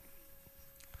number?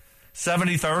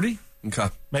 70-30. Okay.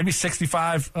 Maybe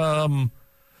 65.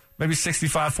 Maybe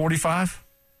 65-45.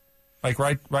 Like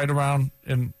right around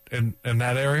in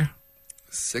that area.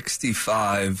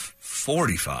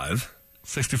 65-45.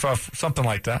 65, something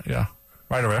like that. Yeah,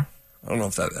 right around. I don't know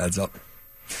if that adds up.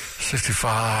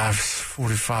 65,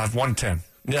 45, 110.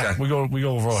 Yeah, Okay. we go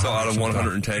over. So out of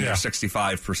 110, yeah. you're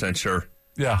 65% sure.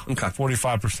 Yeah. Okay.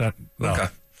 45%. No. Okay.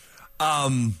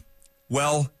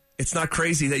 Well, it's not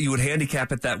crazy that you would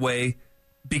handicap it that way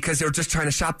because they're just trying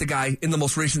to shop the guy in the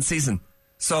most recent season.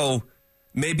 So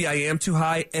maybe I am too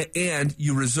high, and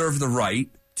you reserve the right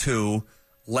to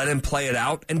let him play it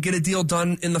out and get a deal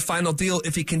done in the final deal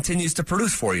if he continues to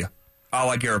produce for you, a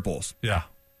la Garrett Bowles. Yeah.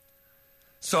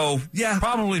 So, yeah.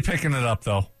 Probably picking it up,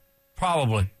 though.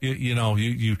 Probably.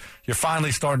 You're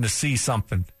finally starting to see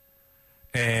something,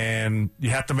 and you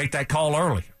have to make that call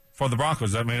early for the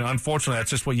Broncos. I mean, unfortunately,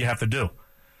 that's just what you have to do.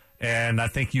 And I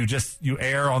think you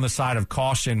err on the side of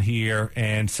caution here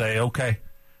and say, okay,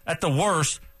 at the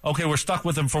worst, okay, we're stuck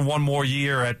with him for one more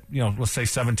year at, let's say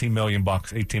 $17 million,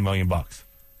 $18 million.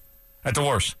 At the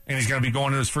worst. And he's going to be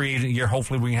going to his free agent year.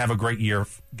 Hopefully we can have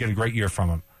get a great year from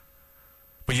him.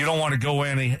 But you don't want to go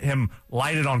in and him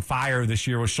light it on fire this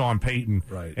year with Sean Payton.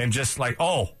 Right. And just like,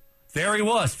 oh, there he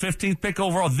was, 15th pick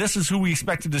overall. This is who we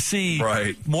expected to see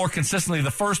more consistently the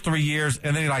first 3 years.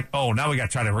 And then you're like, oh, now we got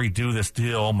to try to redo this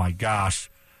deal. Oh, my gosh.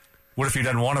 What if he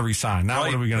doesn't want to resign? Now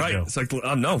what are we going to do? It's like,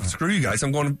 no, screw you guys.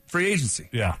 I'm going to free agency.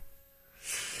 Yeah.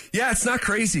 Yeah, it's not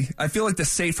crazy. I feel like the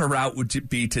safer route would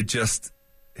be to just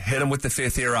hit him with the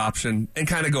fifth-year option and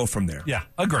kind of go from there. Yeah,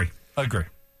 agree.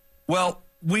 Well,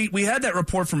 we had that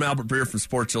report from Albert Breer from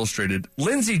Sports Illustrated.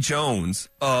 Lindsey Jones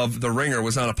of The Ringer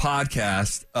was on a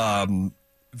podcast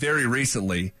very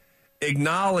recently,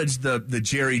 acknowledged the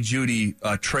Jerry Jeudy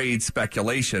trade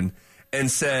speculation, and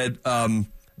said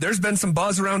there's been some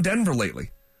buzz around Denver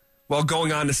lately. Well,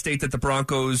 going on to state that the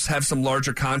Broncos have some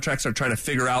larger contracts, are trying to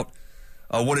figure out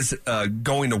what is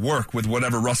going to work with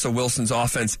whatever Russell Wilson's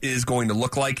offense is going to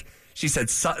look like. She said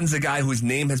Sutton's a guy whose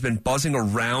name has been buzzing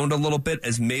around a little bit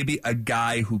as maybe a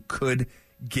guy who could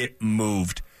get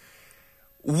moved.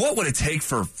 What would it take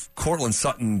for Courtland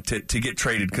Sutton to get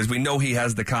traded? Because we know he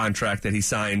has the contract that he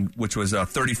signed, which was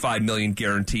 $35 million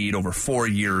guaranteed over 4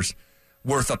 years,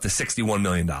 worth up to $61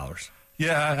 million.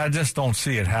 Yeah, I just don't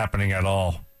see it happening at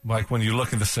all. Like when you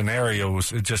look at the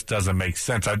scenarios, it just doesn't make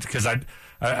sense. I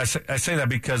say that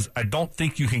because I don't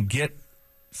think you can get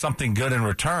something good in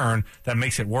return that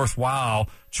makes it worthwhile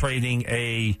trading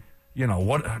a,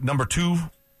 number 2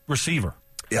 receiver.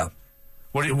 Yeah.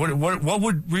 What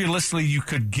would realistically you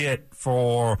could get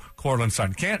for Courtland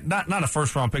Sutton? Not a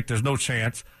first round pick. There's no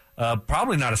chance.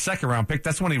 Probably not a second round pick.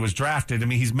 That's when he was drafted. I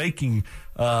mean, he's making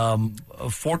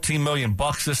 $14 million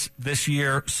this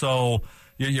year. So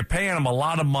you're paying him a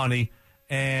lot of money,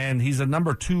 and he's a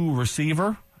number 2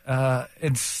 receiver.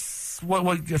 It's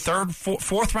third,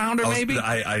 fourth rounder maybe?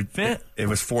 Fifth? It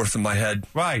was fourth in my head.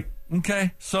 Right.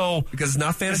 Okay. So because it's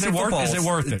not fantasy football. Is it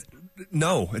worth it?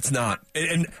 No, it's not.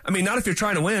 And I mean, not if you're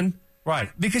trying to win. Right.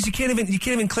 Because you can't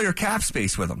even clear cap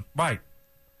space with him. Right.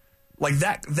 Like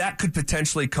that could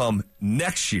potentially come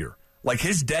next year. Like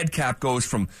his dead cap goes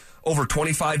from over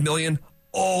 $25 million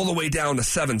all the way down to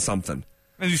 7-something.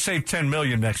 And you save $10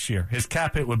 million next year. His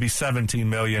cap hit would be $17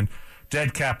 million.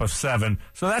 Dead cap of 7.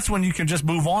 So that's when you can just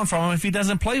move on from him if he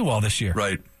doesn't play well this year.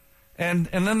 Right. And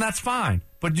then that's fine.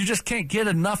 But you just can't get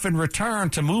enough in return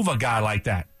to move a guy like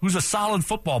that, who's a solid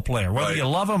football player. Whether you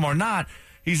love him or not,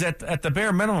 he's at the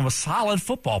bare minimum a solid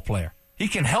football player. He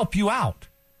can help you out.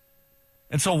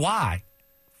 And so why?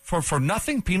 For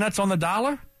nothing? Peanuts on the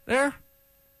dollar there?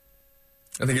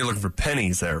 I think you're looking for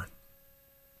pennies there.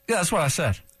 Yeah, that's what I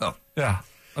said. Oh. Yeah.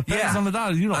 Pennies on the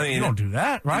dollar. You don't do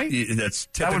that, right? That's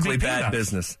typically bad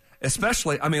business.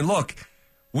 Especially, look,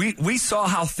 we saw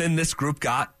how thin this group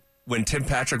got when Tim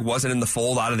Patrick wasn't in the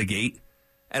fold out of the gate.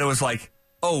 And it was like,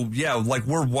 oh, yeah, like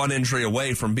we're one injury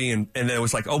away from being, and then it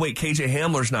was like, oh, wait, KJ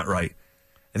Hamler's not right.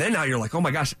 And then now you're like, oh,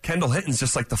 my gosh, Kendall Hinton's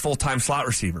just like the full-time slot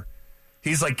receiver.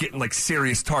 He's like getting like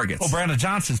serious targets. Oh, Brandon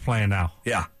Johnson's playing now.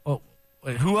 Yeah. Oh,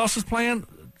 wait, who else is playing?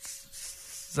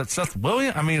 Is that Seth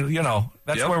Williams?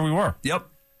 That's where we were. Yep.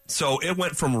 So it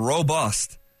went from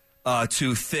robust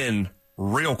to thin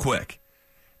real quick.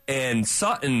 And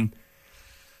Sutton,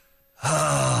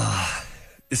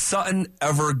 is Sutton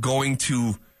ever going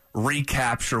to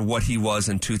recapture what he was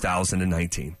in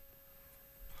 2019?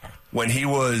 when he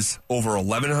was over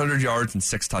 1,100 yards and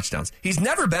 6 touchdowns. He's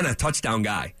never been a touchdown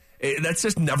guy. That's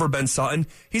just never been Sutton.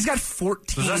 He's got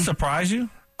 14. Does that surprise you?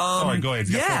 Sorry, go ahead.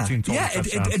 He's got 14 total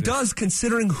touchdowns. It does,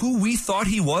 considering who we thought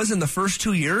he was in the first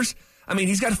 2 years. I mean,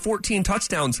 he's got 14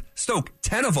 touchdowns. Stoke,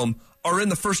 10 of them are in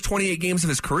the first 28 games of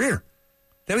his career.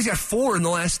 Then he's got 4 in the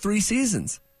last 3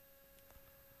 seasons.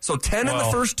 So 10 in the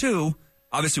first 2,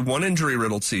 obviously one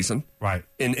injury-riddled season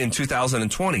in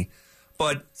 2020.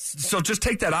 But so just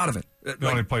take that out of it. He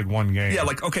only played 1 game. Yeah,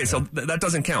 so that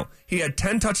doesn't count. He had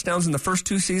 10 touchdowns in the first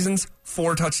 2 seasons,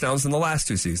 4 touchdowns in the last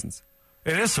 2 seasons.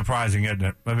 It is surprising, isn't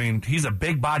it? I mean, he's a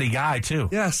big body guy, too.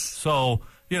 Yes. So,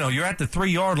 you're at the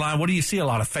 3-yard line. What do you see? A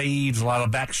lot of fades, a lot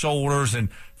of back shoulders, and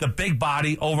the big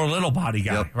body over little body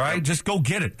guy, right? Yep. Just go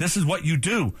get it. This is what you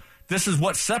do. This is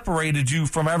what separated you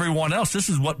from everyone else. This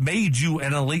is what made you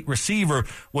an elite receiver,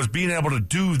 was being able to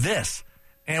do this.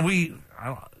 And we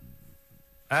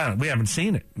haven't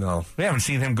seen it. No. We haven't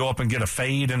seen him go up and get a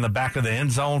fade in the back of the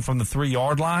end zone from the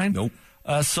 3-yard line. Nope.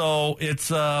 So it's,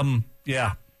 that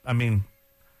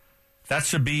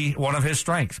should be one of his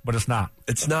strengths, but it's not.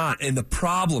 It's not. And the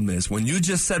problem is, when you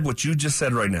just said what you just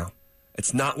said right now,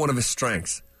 it's not one of his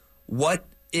strengths. What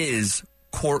is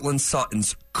Courtland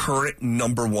Sutton's current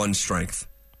number 1 strength?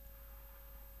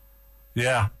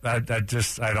 Yeah, I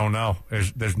don't know.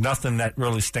 There's nothing that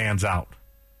really stands out.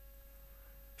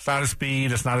 It's not his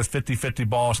speed. It's not his 50-50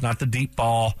 ball. It's not the deep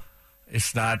ball.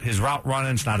 It's not his route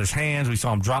running. It's not his hands. We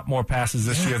saw him drop more passes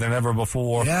this year than ever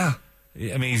before. Yeah.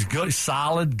 I mean, he's good,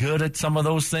 solid, good at some of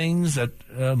those things that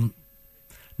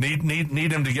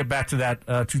need him to get back to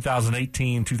that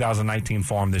 2018, 2019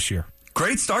 form this year.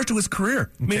 Great start to his career.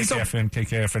 I mean, KKFN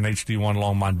HD1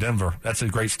 Longmont Denver. That's a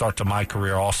great start to my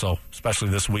career also, especially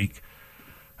this week.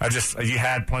 You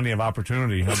had plenty of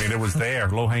opportunity. I mean, it was there,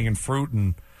 low-hanging fruit,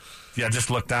 and just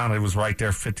look down. It was right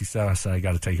there, 57. So I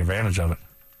got to take advantage of it.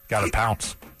 Got to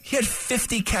pounce. He had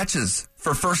 50 catches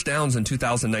for first downs in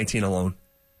 2019 alone.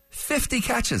 50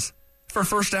 catches for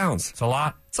first downs. It's a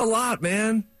lot. It's a lot,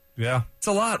 man. Yeah. It's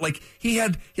a lot. He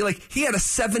had a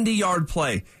 70-yard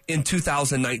play in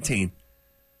 2019.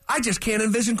 I just can't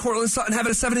envision Courtland Sutton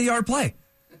having a 70-yard play.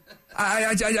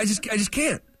 I just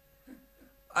can't.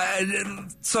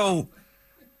 So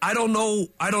I don't know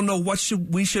what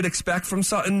we should expect from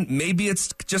Sutton. Maybe it's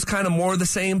just kind of more of the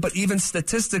same, but even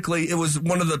statistically, it was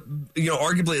one of the,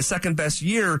 arguably a second best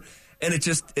year, and it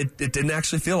didn't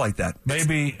actually feel like that.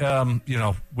 Maybe,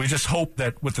 we just hope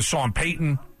that with the Sean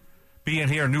Payton being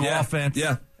here, new offense,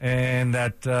 and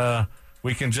that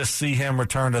we can just see him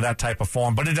return to that type of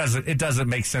form. But it doesn't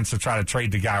make sense to try to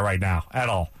trade the guy right now at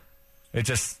all. I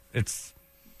just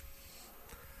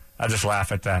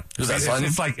laugh at that.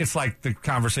 It's like the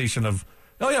conversation of,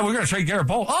 oh yeah, we're going to trade Garrett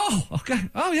Bowles. Oh, okay.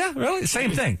 Oh yeah, really?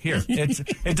 Same thing here.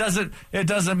 It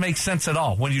doesn't make sense at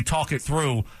all when you talk it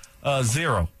through.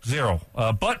 Zero.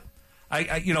 But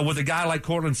I with a guy like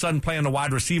Courtland Sutton playing the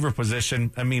wide receiver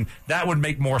position, I mean, that would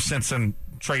make more sense than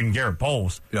trading Garrett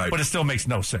Bowles. Right. But it still makes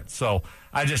no sense. So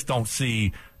I just don't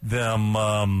see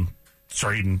them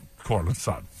trading Courtland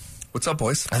Sutton. What's up,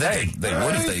 boys? I think they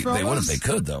would if they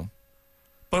could, though.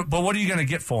 But what are you going to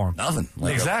get for him? Nothing.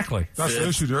 Exactly. That's the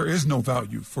issue. There is no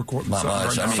value for Courtland Sutton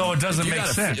right now. So it doesn't make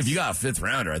sense. If you got a 5th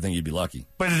rounder, I think you'd be lucky.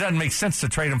 But it doesn't make sense to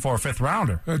trade him for a 5th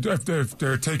rounder. If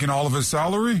they're taking all of his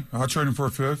salary, I'll trade him for a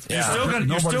 5th. Yeah.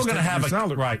 You're still going to have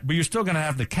salary. Right, but you're still going to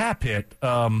have the cap hit.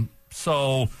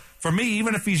 So for me,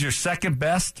 even if he's your second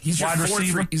best wide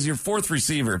receiver, he's your 4th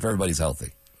receiver if everybody's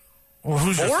healthy. Well,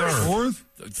 who's your third? Fourth?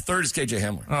 Third is KJ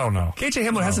Hamler. Oh no, KJ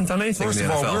Hamler hasn't done anything. First in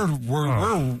the of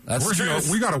NFL. all,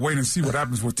 we got to wait and see what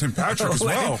happens with Tim Patrick as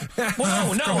well.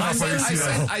 Well, no, I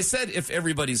said if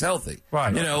everybody's healthy,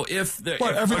 right? If they're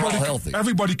all healthy,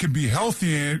 everybody can be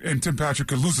healthy, and Tim Patrick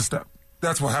could lose a step.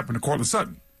 That's what happened to Courtland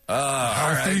Sutton.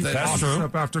 Healthy, that's true.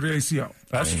 Step after the ACL.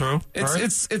 That's true.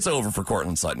 It's over for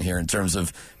Courtland Sutton here in terms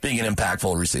of being an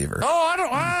impactful receiver. I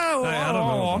don't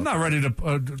know. I'm not ready to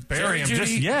bury him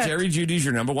just yet. Jerry Jeudy's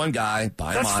your number 1 guy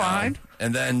by a mile. That's fine.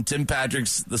 And then Tim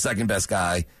Patrick's the second best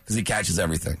guy because he catches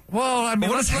everything. Well, I mean,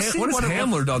 what has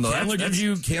Hamler done, though?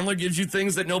 Hamler gives you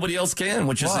things that nobody else can,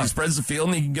 which is he spreads the field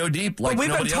and he can go deep like nobody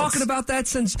else. We've been talking about that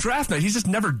since draft night. He's just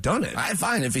never done it.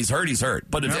 Fine. If he's hurt, he's hurt.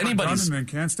 But if anybody's done it and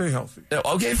can't stay healthy,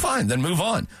 okay, fine. Then move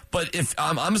on. But if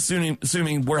I'm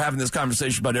assuming we're having this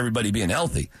conversation about everybody being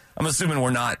healthy, I'm assuming we're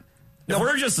not. No,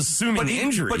 we're just assuming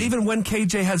injury. But even when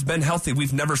KJ has been healthy,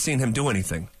 we've never seen him do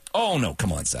anything. Oh, no,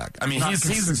 come on, Zach. I mean,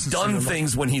 he's done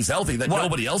things when he's healthy that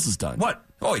nobody else has done. What?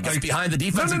 Oh, he gets behind the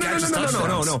defense and catches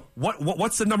touchdowns. No.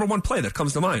 What's the number 1 play that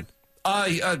comes to mind?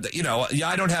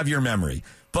 I don't have your memory.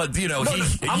 But,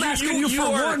 I'm asking you for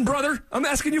one, brother. I'm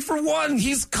asking you for one.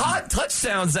 He's caught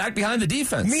touchdowns, Zach, behind the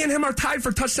defense. Me and him are tied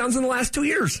for touchdowns in the last 2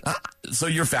 years. So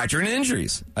you're factoring in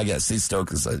injuries. I guess Steve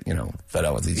Stokes is, fed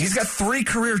out with these. He's got 3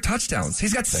 career touchdowns.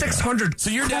 He's got 600. So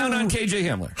you're down on KJ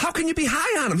Hamler. How can you be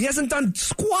high on him? He hasn't done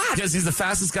squat. Because he's the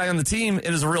fastest guy on the team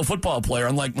and is a real football player,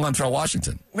 unlike Montreal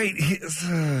Washington. Wait,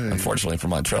 Unfortunately for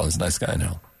Montreal, he's a nice guy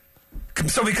now.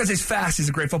 So because he's fast, he's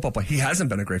a great football player. He hasn't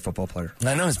been a great football player.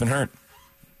 I know, he's been hurt.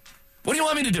 What do you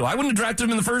want me to do? I wouldn't have drafted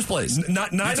him in the first place.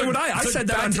 Neither would I. I said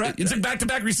that on draft. You took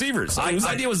back-to-back receivers. Whose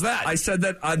idea was that? I said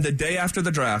that on the day after the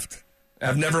draft.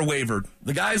 I've never wavered.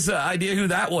 The guy's idea who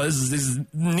that was is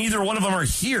neither one of them are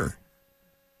here.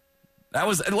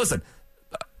 Listen,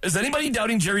 is anybody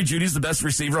doubting Jerry Jeudy's the best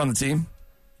receiver on the team?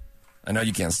 I know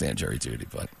you can't stand Jerry Jeudy,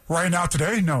 but right now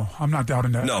today, no, I'm not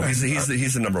doubting that. No, he's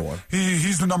the number one.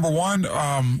 He's the number one.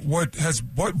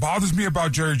 What bothers me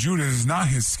about Jerry Jeudy is not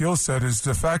his skill set, is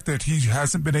the fact that he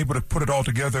hasn't been able to put it all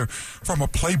together from a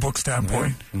playbook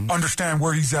standpoint. Mm-hmm. Understand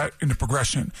where he's at in the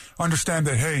progression. Understand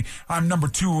that, hey, I'm number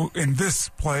 2 in this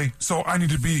play, so I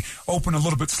need to be open a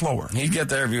little bit slower. He'd get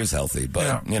there if he was healthy,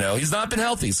 but he's not been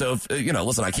healthy. So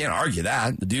listen, I can't argue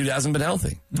that the dude hasn't been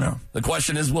healthy. Yeah. The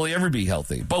question is, will he ever be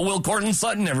healthy? But will Cortland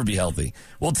Sutton ever be healthy?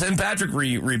 Will Tim Patrick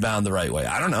rebound the right way?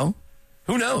 I don't know.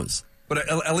 Who knows? But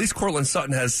at least Cortland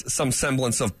Sutton has some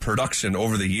semblance of production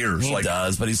over the years. He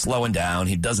does, but he's slowing down.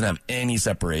 He doesn't have any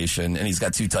separation, and he's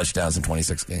got 2 touchdowns in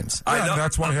 26 games. Yeah,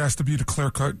 that's why he has to be the clear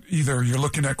cut. Either you're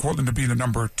looking at Cortland to be the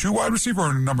number 2 wide receiver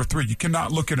or the number 3. You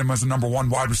cannot look at him as the number 1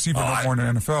 wide receiver no more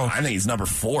in the NFL. I think he's number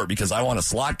 4 because I want a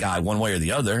slot guy one way or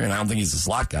the other, and I don't think he's a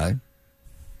slot guy.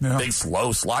 Yeah. Big,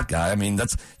 slow slot guy. I mean,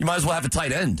 you might as well have a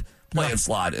tight end playing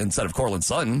slot instead of Cortland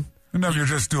Sutton. And then you're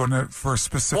just doing it for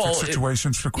specific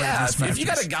situations for quick mismatches. If you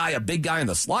got a big guy in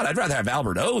the slot, I'd rather have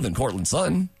Albert O than Cortland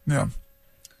Sutton. Yeah.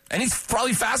 And he's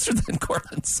probably faster than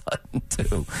Cortland Sutton,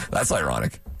 too. That's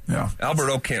ironic. Yeah. Albert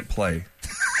O can't play.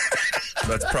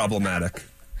 That's problematic.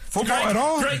 Football at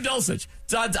all? Greg Dulcich.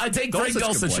 I take Greg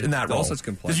Dulcich in that role. Dulcich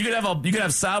can play. Because you could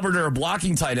have Salbert or a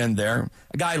blocking tight end there,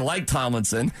 a guy like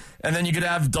Tomlinson, and then you could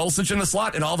have Dulcich in the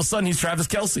slot, and all of a sudden he's Travis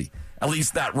Kelce. At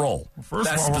least that role. First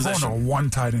That's of all, we're position. going to a 1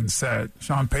 tight end set.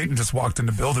 Sean Payton just walked in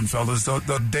the building, fellas.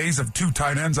 The days of 2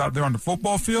 tight ends out there on the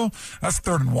football field, that's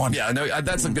 3rd and 1. Yeah, no,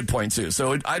 that's a good point, too.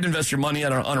 So I'd invest your money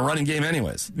on a running game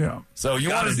anyways. Yeah. So you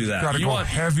got want to do that. Got to go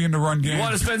heavy in the run game. You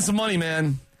want to spend some money,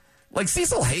 man. Like,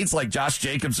 Cecil hates, Josh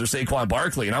Jacobs or Saquon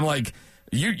Barkley, and I'm like,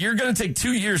 you're going to take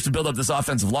 2 years to build up this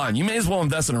offensive line. You may as well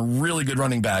invest in a really good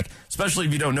running back, especially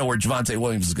if you don't know where Javonte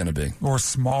Williams is going to be. Or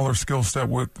smaller skill set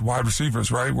with wide receivers,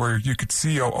 right? Where you could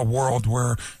see a world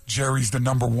where Jerry's the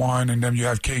number 1, and then you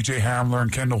have KJ Hamler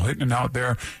and Kendall Hinton out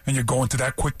there, and you're going to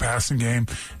that quick passing game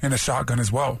and a shotgun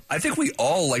as well. I think we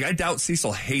all, I doubt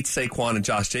Cecil hates Saquon and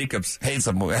Josh Jacobs. Hates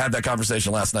them. We had that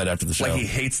conversation last night after the show. He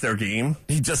hates their game?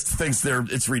 He just thinks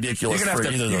it's ridiculous for either of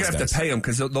those guys. You're going to have to pay them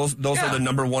because those are the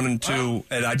number 1 and 2.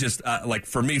 And I just,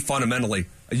 for me, fundamentally,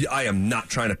 I am not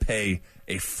trying to pay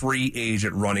a free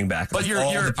agent running back. But you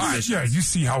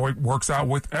see how it works out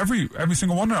with every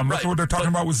single one of them. Look at what they're talking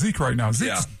about with Zeke right now.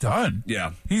 Zeke's done.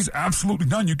 Yeah. He's absolutely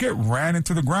done. You get ran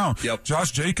into the ground. Yep.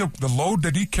 Josh Jacob, the load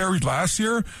that he carried last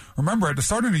year, remember at the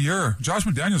start of the year, Josh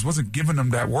McDaniels wasn't giving him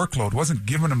that workload, wasn't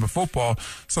giving him the football.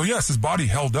 So, yes, his body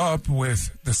held up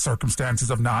with the circumstances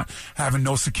of not having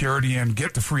no security and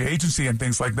get to free agency and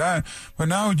things like that. But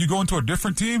now you go into a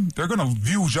different team, they're going to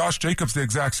view Josh Jacobs the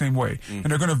exact same way. And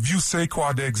they're going to view Saquon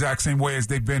the exact same way as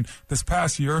they've been this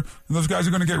past year, and those guys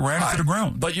are going to get ran into the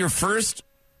ground. But your first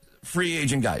free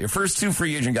agent guy, your first 2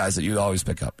 free agent guys that you always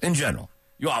pick up, in general,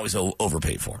 you always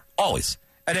overpay for. Always.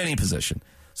 At any position.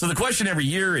 So the question every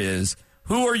year is,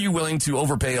 who are you willing to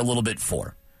overpay a little bit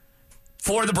for?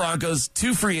 For the Broncos,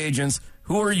 2 free agents,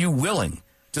 who are you willing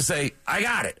to say, I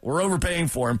got it, we're overpaying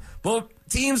for him? Well,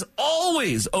 teams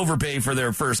always overpay for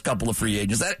their first couple of free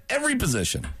agents at every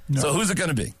position. No. So who's it going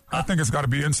to be? I think it's got to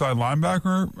be inside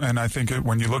linebacker, and I think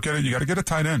when you look at it, you got to get a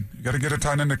tight end. You got to get a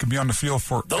tight end that can be on the field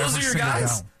for those are your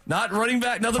guys. Down. Not running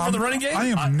back, nothing for the running game? I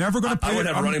am never going to pay. I would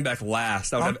have running back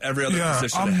last. I would have every other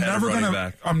position ahead of running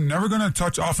back. I'm never going to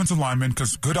touch offensive linemen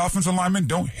because good offensive linemen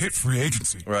don't hit free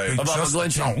agency. Right. They About just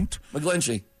don't.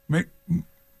 McGlinchey.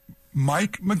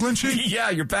 Mike McGlinchey?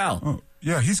 Yeah, your pal. Oh,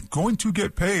 yeah, he's going to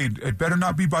get paid. It better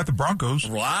not be by the Broncos.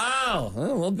 Wow.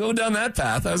 Well, we'll go down that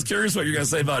path. I was curious what you're going to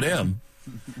say about him.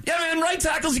 Yeah, man, right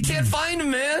tackles, you can't find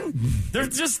them, man.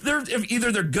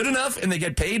 Either they're good enough and they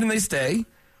get paid and they stay,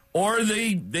 or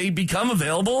they become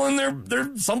available and they're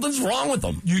something's wrong with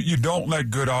them. You don't let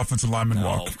good offensive linemen No,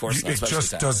 walk. of course not, It especially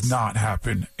just tackles. does not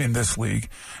happen in this league.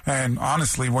 And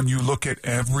honestly, when you look at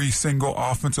every single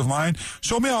offensive line,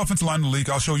 show me an offensive line in the league,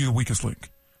 I'll show you the weakest link.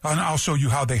 And I'll show you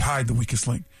how they hide the weakest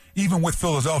link. Even with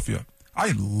Philadelphia,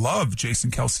 I love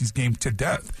Jason Kelsey's game to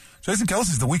death. Jason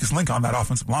Kelsey's the weakest link on that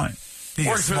offensive line. He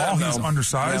Works is for small, them, he's though.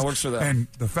 undersized. Yeah, works for them. And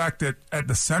the fact that at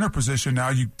the center position now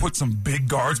you put some big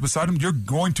guards beside him, you're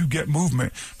going to get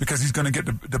movement because he's going to get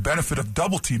the benefit of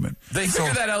double teaming. They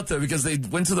figured that out, though, because they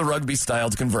went to the rugby style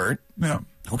to convert. Yeah.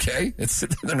 Okay,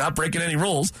 they're not breaking any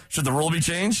rules. Should the rule be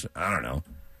changed? I don't know.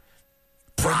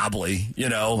 Probably,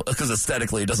 because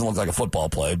aesthetically it doesn't look like a football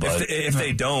play. But If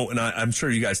they don't, and I'm sure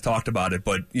you guys talked about it,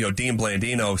 but Dean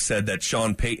Blandino said that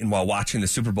Sean Payton, while watching the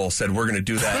Super Bowl, said we're going to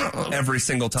do that every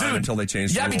single time until they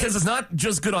change the Yeah, rule. because it's not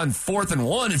just good on 4th and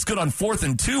 1, it's good on 4th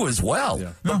and 2 as well.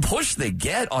 Yeah. The push they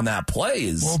get on that play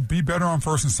is... Well, be better on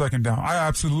 1st and 2nd down. I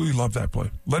absolutely love that play.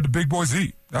 Let the big boys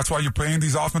eat. That's why you're paying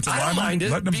these offensive I don't linemen. mind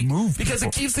it. Let them move. Because people.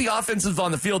 it keeps the offensive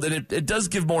on the field, and it does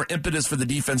give more impetus for the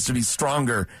defense to be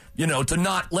stronger, to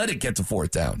not let it get to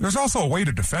 4th down. There's also a way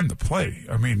to defend the play.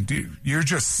 I mean, you're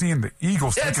just seeing the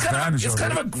Eagles take advantage it's of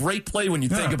kind it. of a great play when you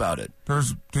think about it.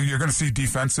 You're going to see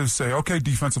defensives say, okay,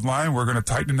 defensive line, we're going to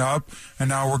tighten up, and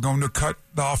now we're going to cut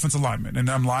the offensive linemen. And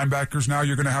then linebackers, now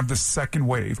you're going to have the second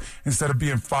wave. Instead of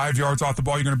being 5 yards off the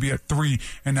ball, you're going to be at 3,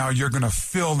 and now you're going to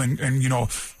fill and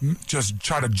just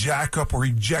try to jack up or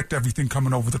eject everything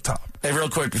coming over the top. Hey, real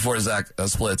quick before Zach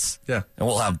splits. Yeah. And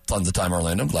we'll have tons of time,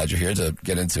 Orlando. I'm glad you're here to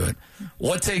get into it.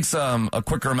 What takes a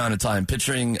quicker amount of time,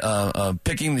 picking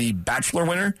the Bachelor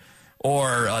winner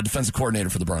or defensive coordinator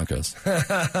for the Broncos?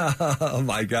 Oh,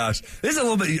 my gosh. This is a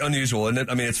little bit unusual, isn't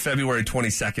it? I mean, it's February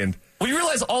 22nd. Well, you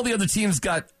realize all the other teams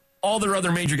got all their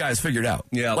other major guys figured out.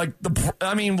 Yeah.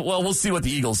 We'll see what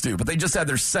the Eagles do, but they just had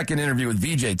their second interview with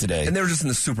VJ today. And they were just in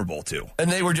the Super Bowl, too.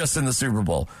 And they were just in the Super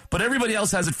Bowl. But everybody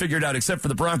else has it figured out except for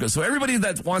the Broncos. So everybody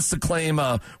that wants to claim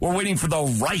we're waiting for the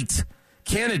right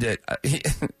candidate,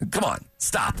 come on,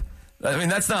 stop. I mean,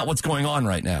 that's not what's going on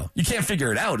right now. You can't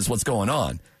figure it out is what's going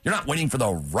on. You're not waiting for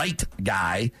the right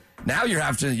guy. Now you're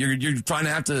trying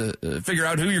to have to figure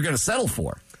out who you're going to settle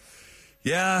for.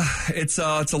 Yeah, it's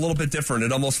a little bit different.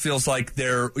 It almost feels like they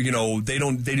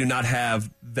do not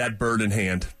have that bird in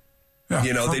hand.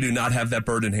 Yeah. They do not have that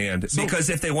bird in hand. Because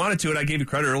if they wanted to, and I gave you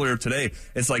credit earlier today,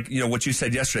 it's like, what you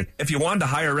said yesterday. If you wanted to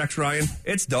hire Rex Ryan,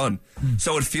 it's done.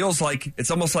 So it feels like, it's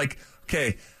almost like,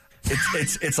 okay,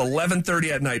 it's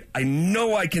 11:30 at night. I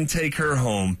know I can take her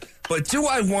home, but do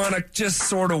I want to just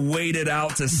sort of wait it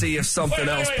out to see if something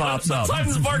else pops up? What time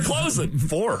is the bar closing?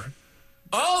 4.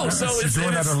 Oh, so it's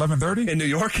doing that at 11:30 in New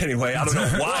York anyway. I don't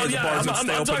know why the bars would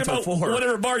stay I'm open talking until about 4.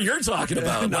 whatever bar you're talking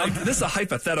about. No, this is a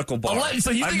hypothetical bar.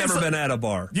 So you I've think never it's been at a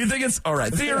bar. You think it's all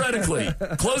right? Theoretically,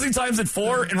 closing time's at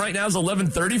 4, and right now is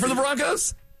 11:30 for the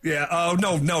Broncos. Yeah. Oh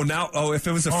no. Now. Oh, if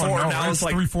it was a 4, no, now it's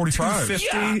like 3:45.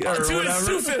 2:50 Yeah, or it's whatever.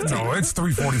 2:50. No, it's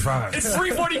 3:45. It's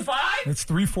 3:45. It's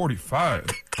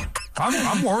 3:45.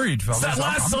 I'm worried, fellas. That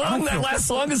last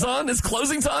song is on. It's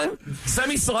closing time.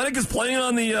 Semisonic is playing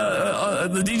on the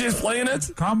DJ's playing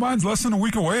it. Combine's less than a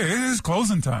week away. It is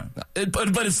closing time.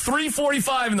 But it's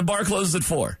 3:45 and the bar closes at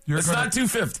 4. It's not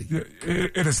 2:50.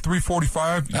 It is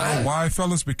 3:45. You know why,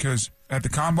 fellas? Because at the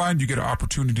Combine, you get an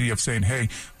opportunity of saying, hey,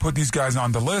 put these guys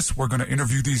on the list. We're going to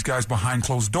interview these guys behind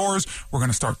closed doors. We're going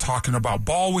to start talking about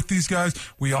ball with these guys.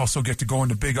 We also get to go in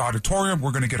the big auditorium.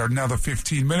 We're going to get another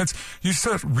 15 minutes. You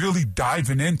start really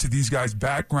diving into these guys'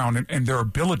 background and their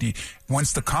ability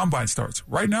once the Combine starts.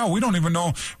 Right now, we don't even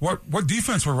know what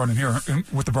defense we're running here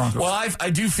with the Broncos. Well, I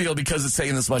do feel because it's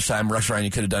taking this much time, Rex Ryan,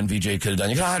 you could have done, VJ could have done.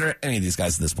 You could have hired any of these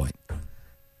guys at this point.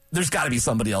 There's got to be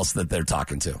somebody else that they're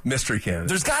talking to. Mystery candidate.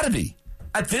 There's got to be.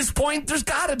 At this point, there's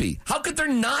got to be. How could there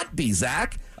not be,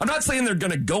 Zach? I'm not saying they're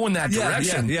going to go in that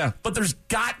direction, but there's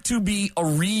got to be a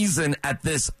reason at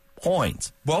this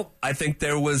point. Well, I think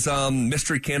there was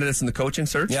mystery candidates in the coaching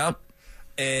search. Yep.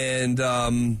 And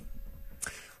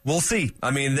we'll see.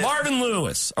 I mean, Marvin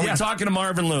Lewis. Are we talking to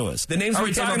Marvin Lewis? The names Are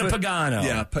we talking to Pagano?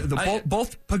 Yeah,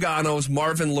 both Paganos,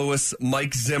 Marvin Lewis,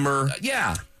 Mike Zimmer.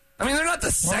 Yeah. I mean, they're not the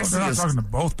sexiest. They're not talking to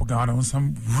both Paganos.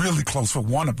 I'm really close with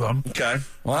one of them. Okay.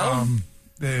 Well,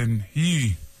 and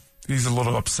he's a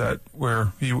little upset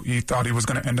where he thought he was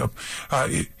going to end up.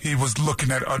 He was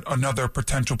looking at another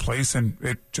potential place, and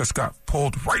it just got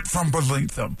pulled right from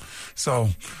beneath him. So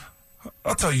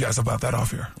I'll tell you guys about that off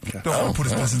here. Don't want to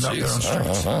put his business out there on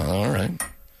streets. All right.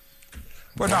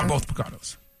 But not both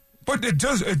Paganos. But it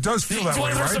does feel that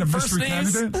way, right? A mystery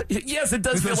candidate? Yes, it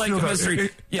does feel like a mystery.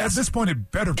 Yes. At this point,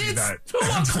 it better be It's that. 2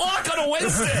 o'clock on a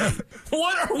Wednesday.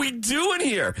 What are we doing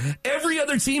here? Every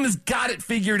other team has got it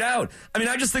figured out. I mean,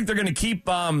 I just think they're going to keep,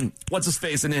 what's his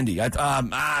face in Indy?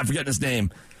 I'm forgetting his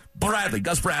name.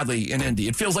 Gus Bradley in Indy.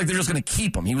 It feels like they're just going to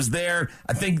keep him. He was there.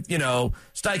 I think,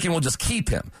 Steichen will just keep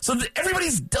him. So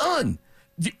everybody's done.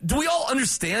 Do we all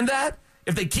understand that?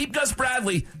 If they keep Gus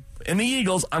Bradley and the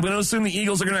Eagles, I'm going to assume the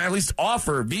Eagles are going to at least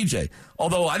offer VJ.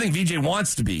 Although I think VJ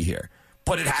wants to be here.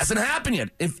 But it hasn't happened yet.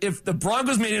 If the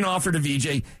Broncos made an offer to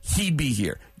VJ, he'd be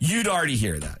here. You'd already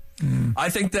hear that. I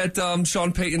think that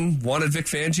Sean Payton wanted Vic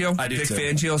Fangio. I do Vic too.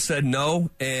 Fangio said no,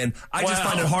 and I just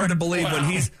find it hard to believe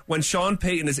when Sean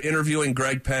Payton is interviewing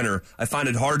Greg Penner. I find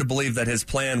it hard to believe that his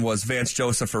plan was Vance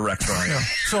Joseph or Rex Ryan. Yeah.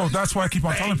 So that's why I keep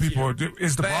on telling people,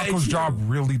 is the Broncos' job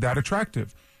really that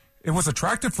attractive? It was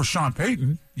attractive for Sean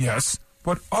Payton, yes,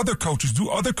 but other coaches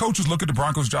look at the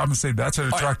Broncos' job and say that's an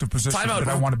attractive position that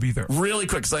I want to be there? Really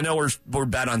quick, because I know we're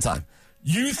bad on time.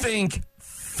 You think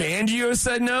Fangio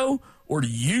said no? Or do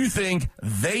you think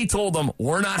they told them,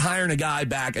 we're not hiring a guy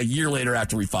back a year later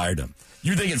after we fired him?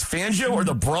 You think it's Fangio or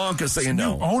the Broncos saying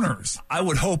no? Owners. I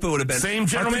would hope it would have been Same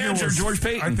general manager, George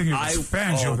Payton. I think it was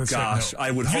Fangio that said no. I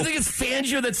would You hope. think it's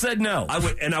Fangio that said no?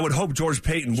 I would hope George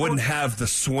Payton wouldn't have the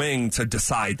swing to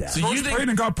decide that. So George you think-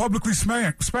 Payton got publicly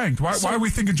spanked. Why are we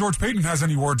thinking George Payton has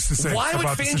any words to say Why would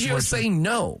about the Fangio situation? say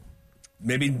no?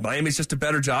 Maybe Miami's just a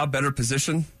better job, better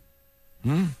position.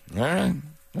 All right.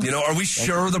 Are we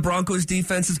sure the Broncos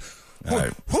defense is...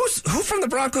 right. Who from the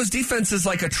Broncos defense is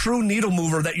like a true needle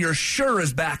mover that you're sure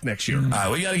is back next year? All right,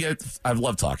 we got to get... I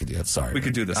love talking to you. I'm sorry. We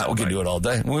could do this all We could night. do it all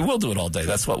day. We will do it all day.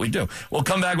 That's what we do. We'll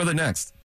come back with it next.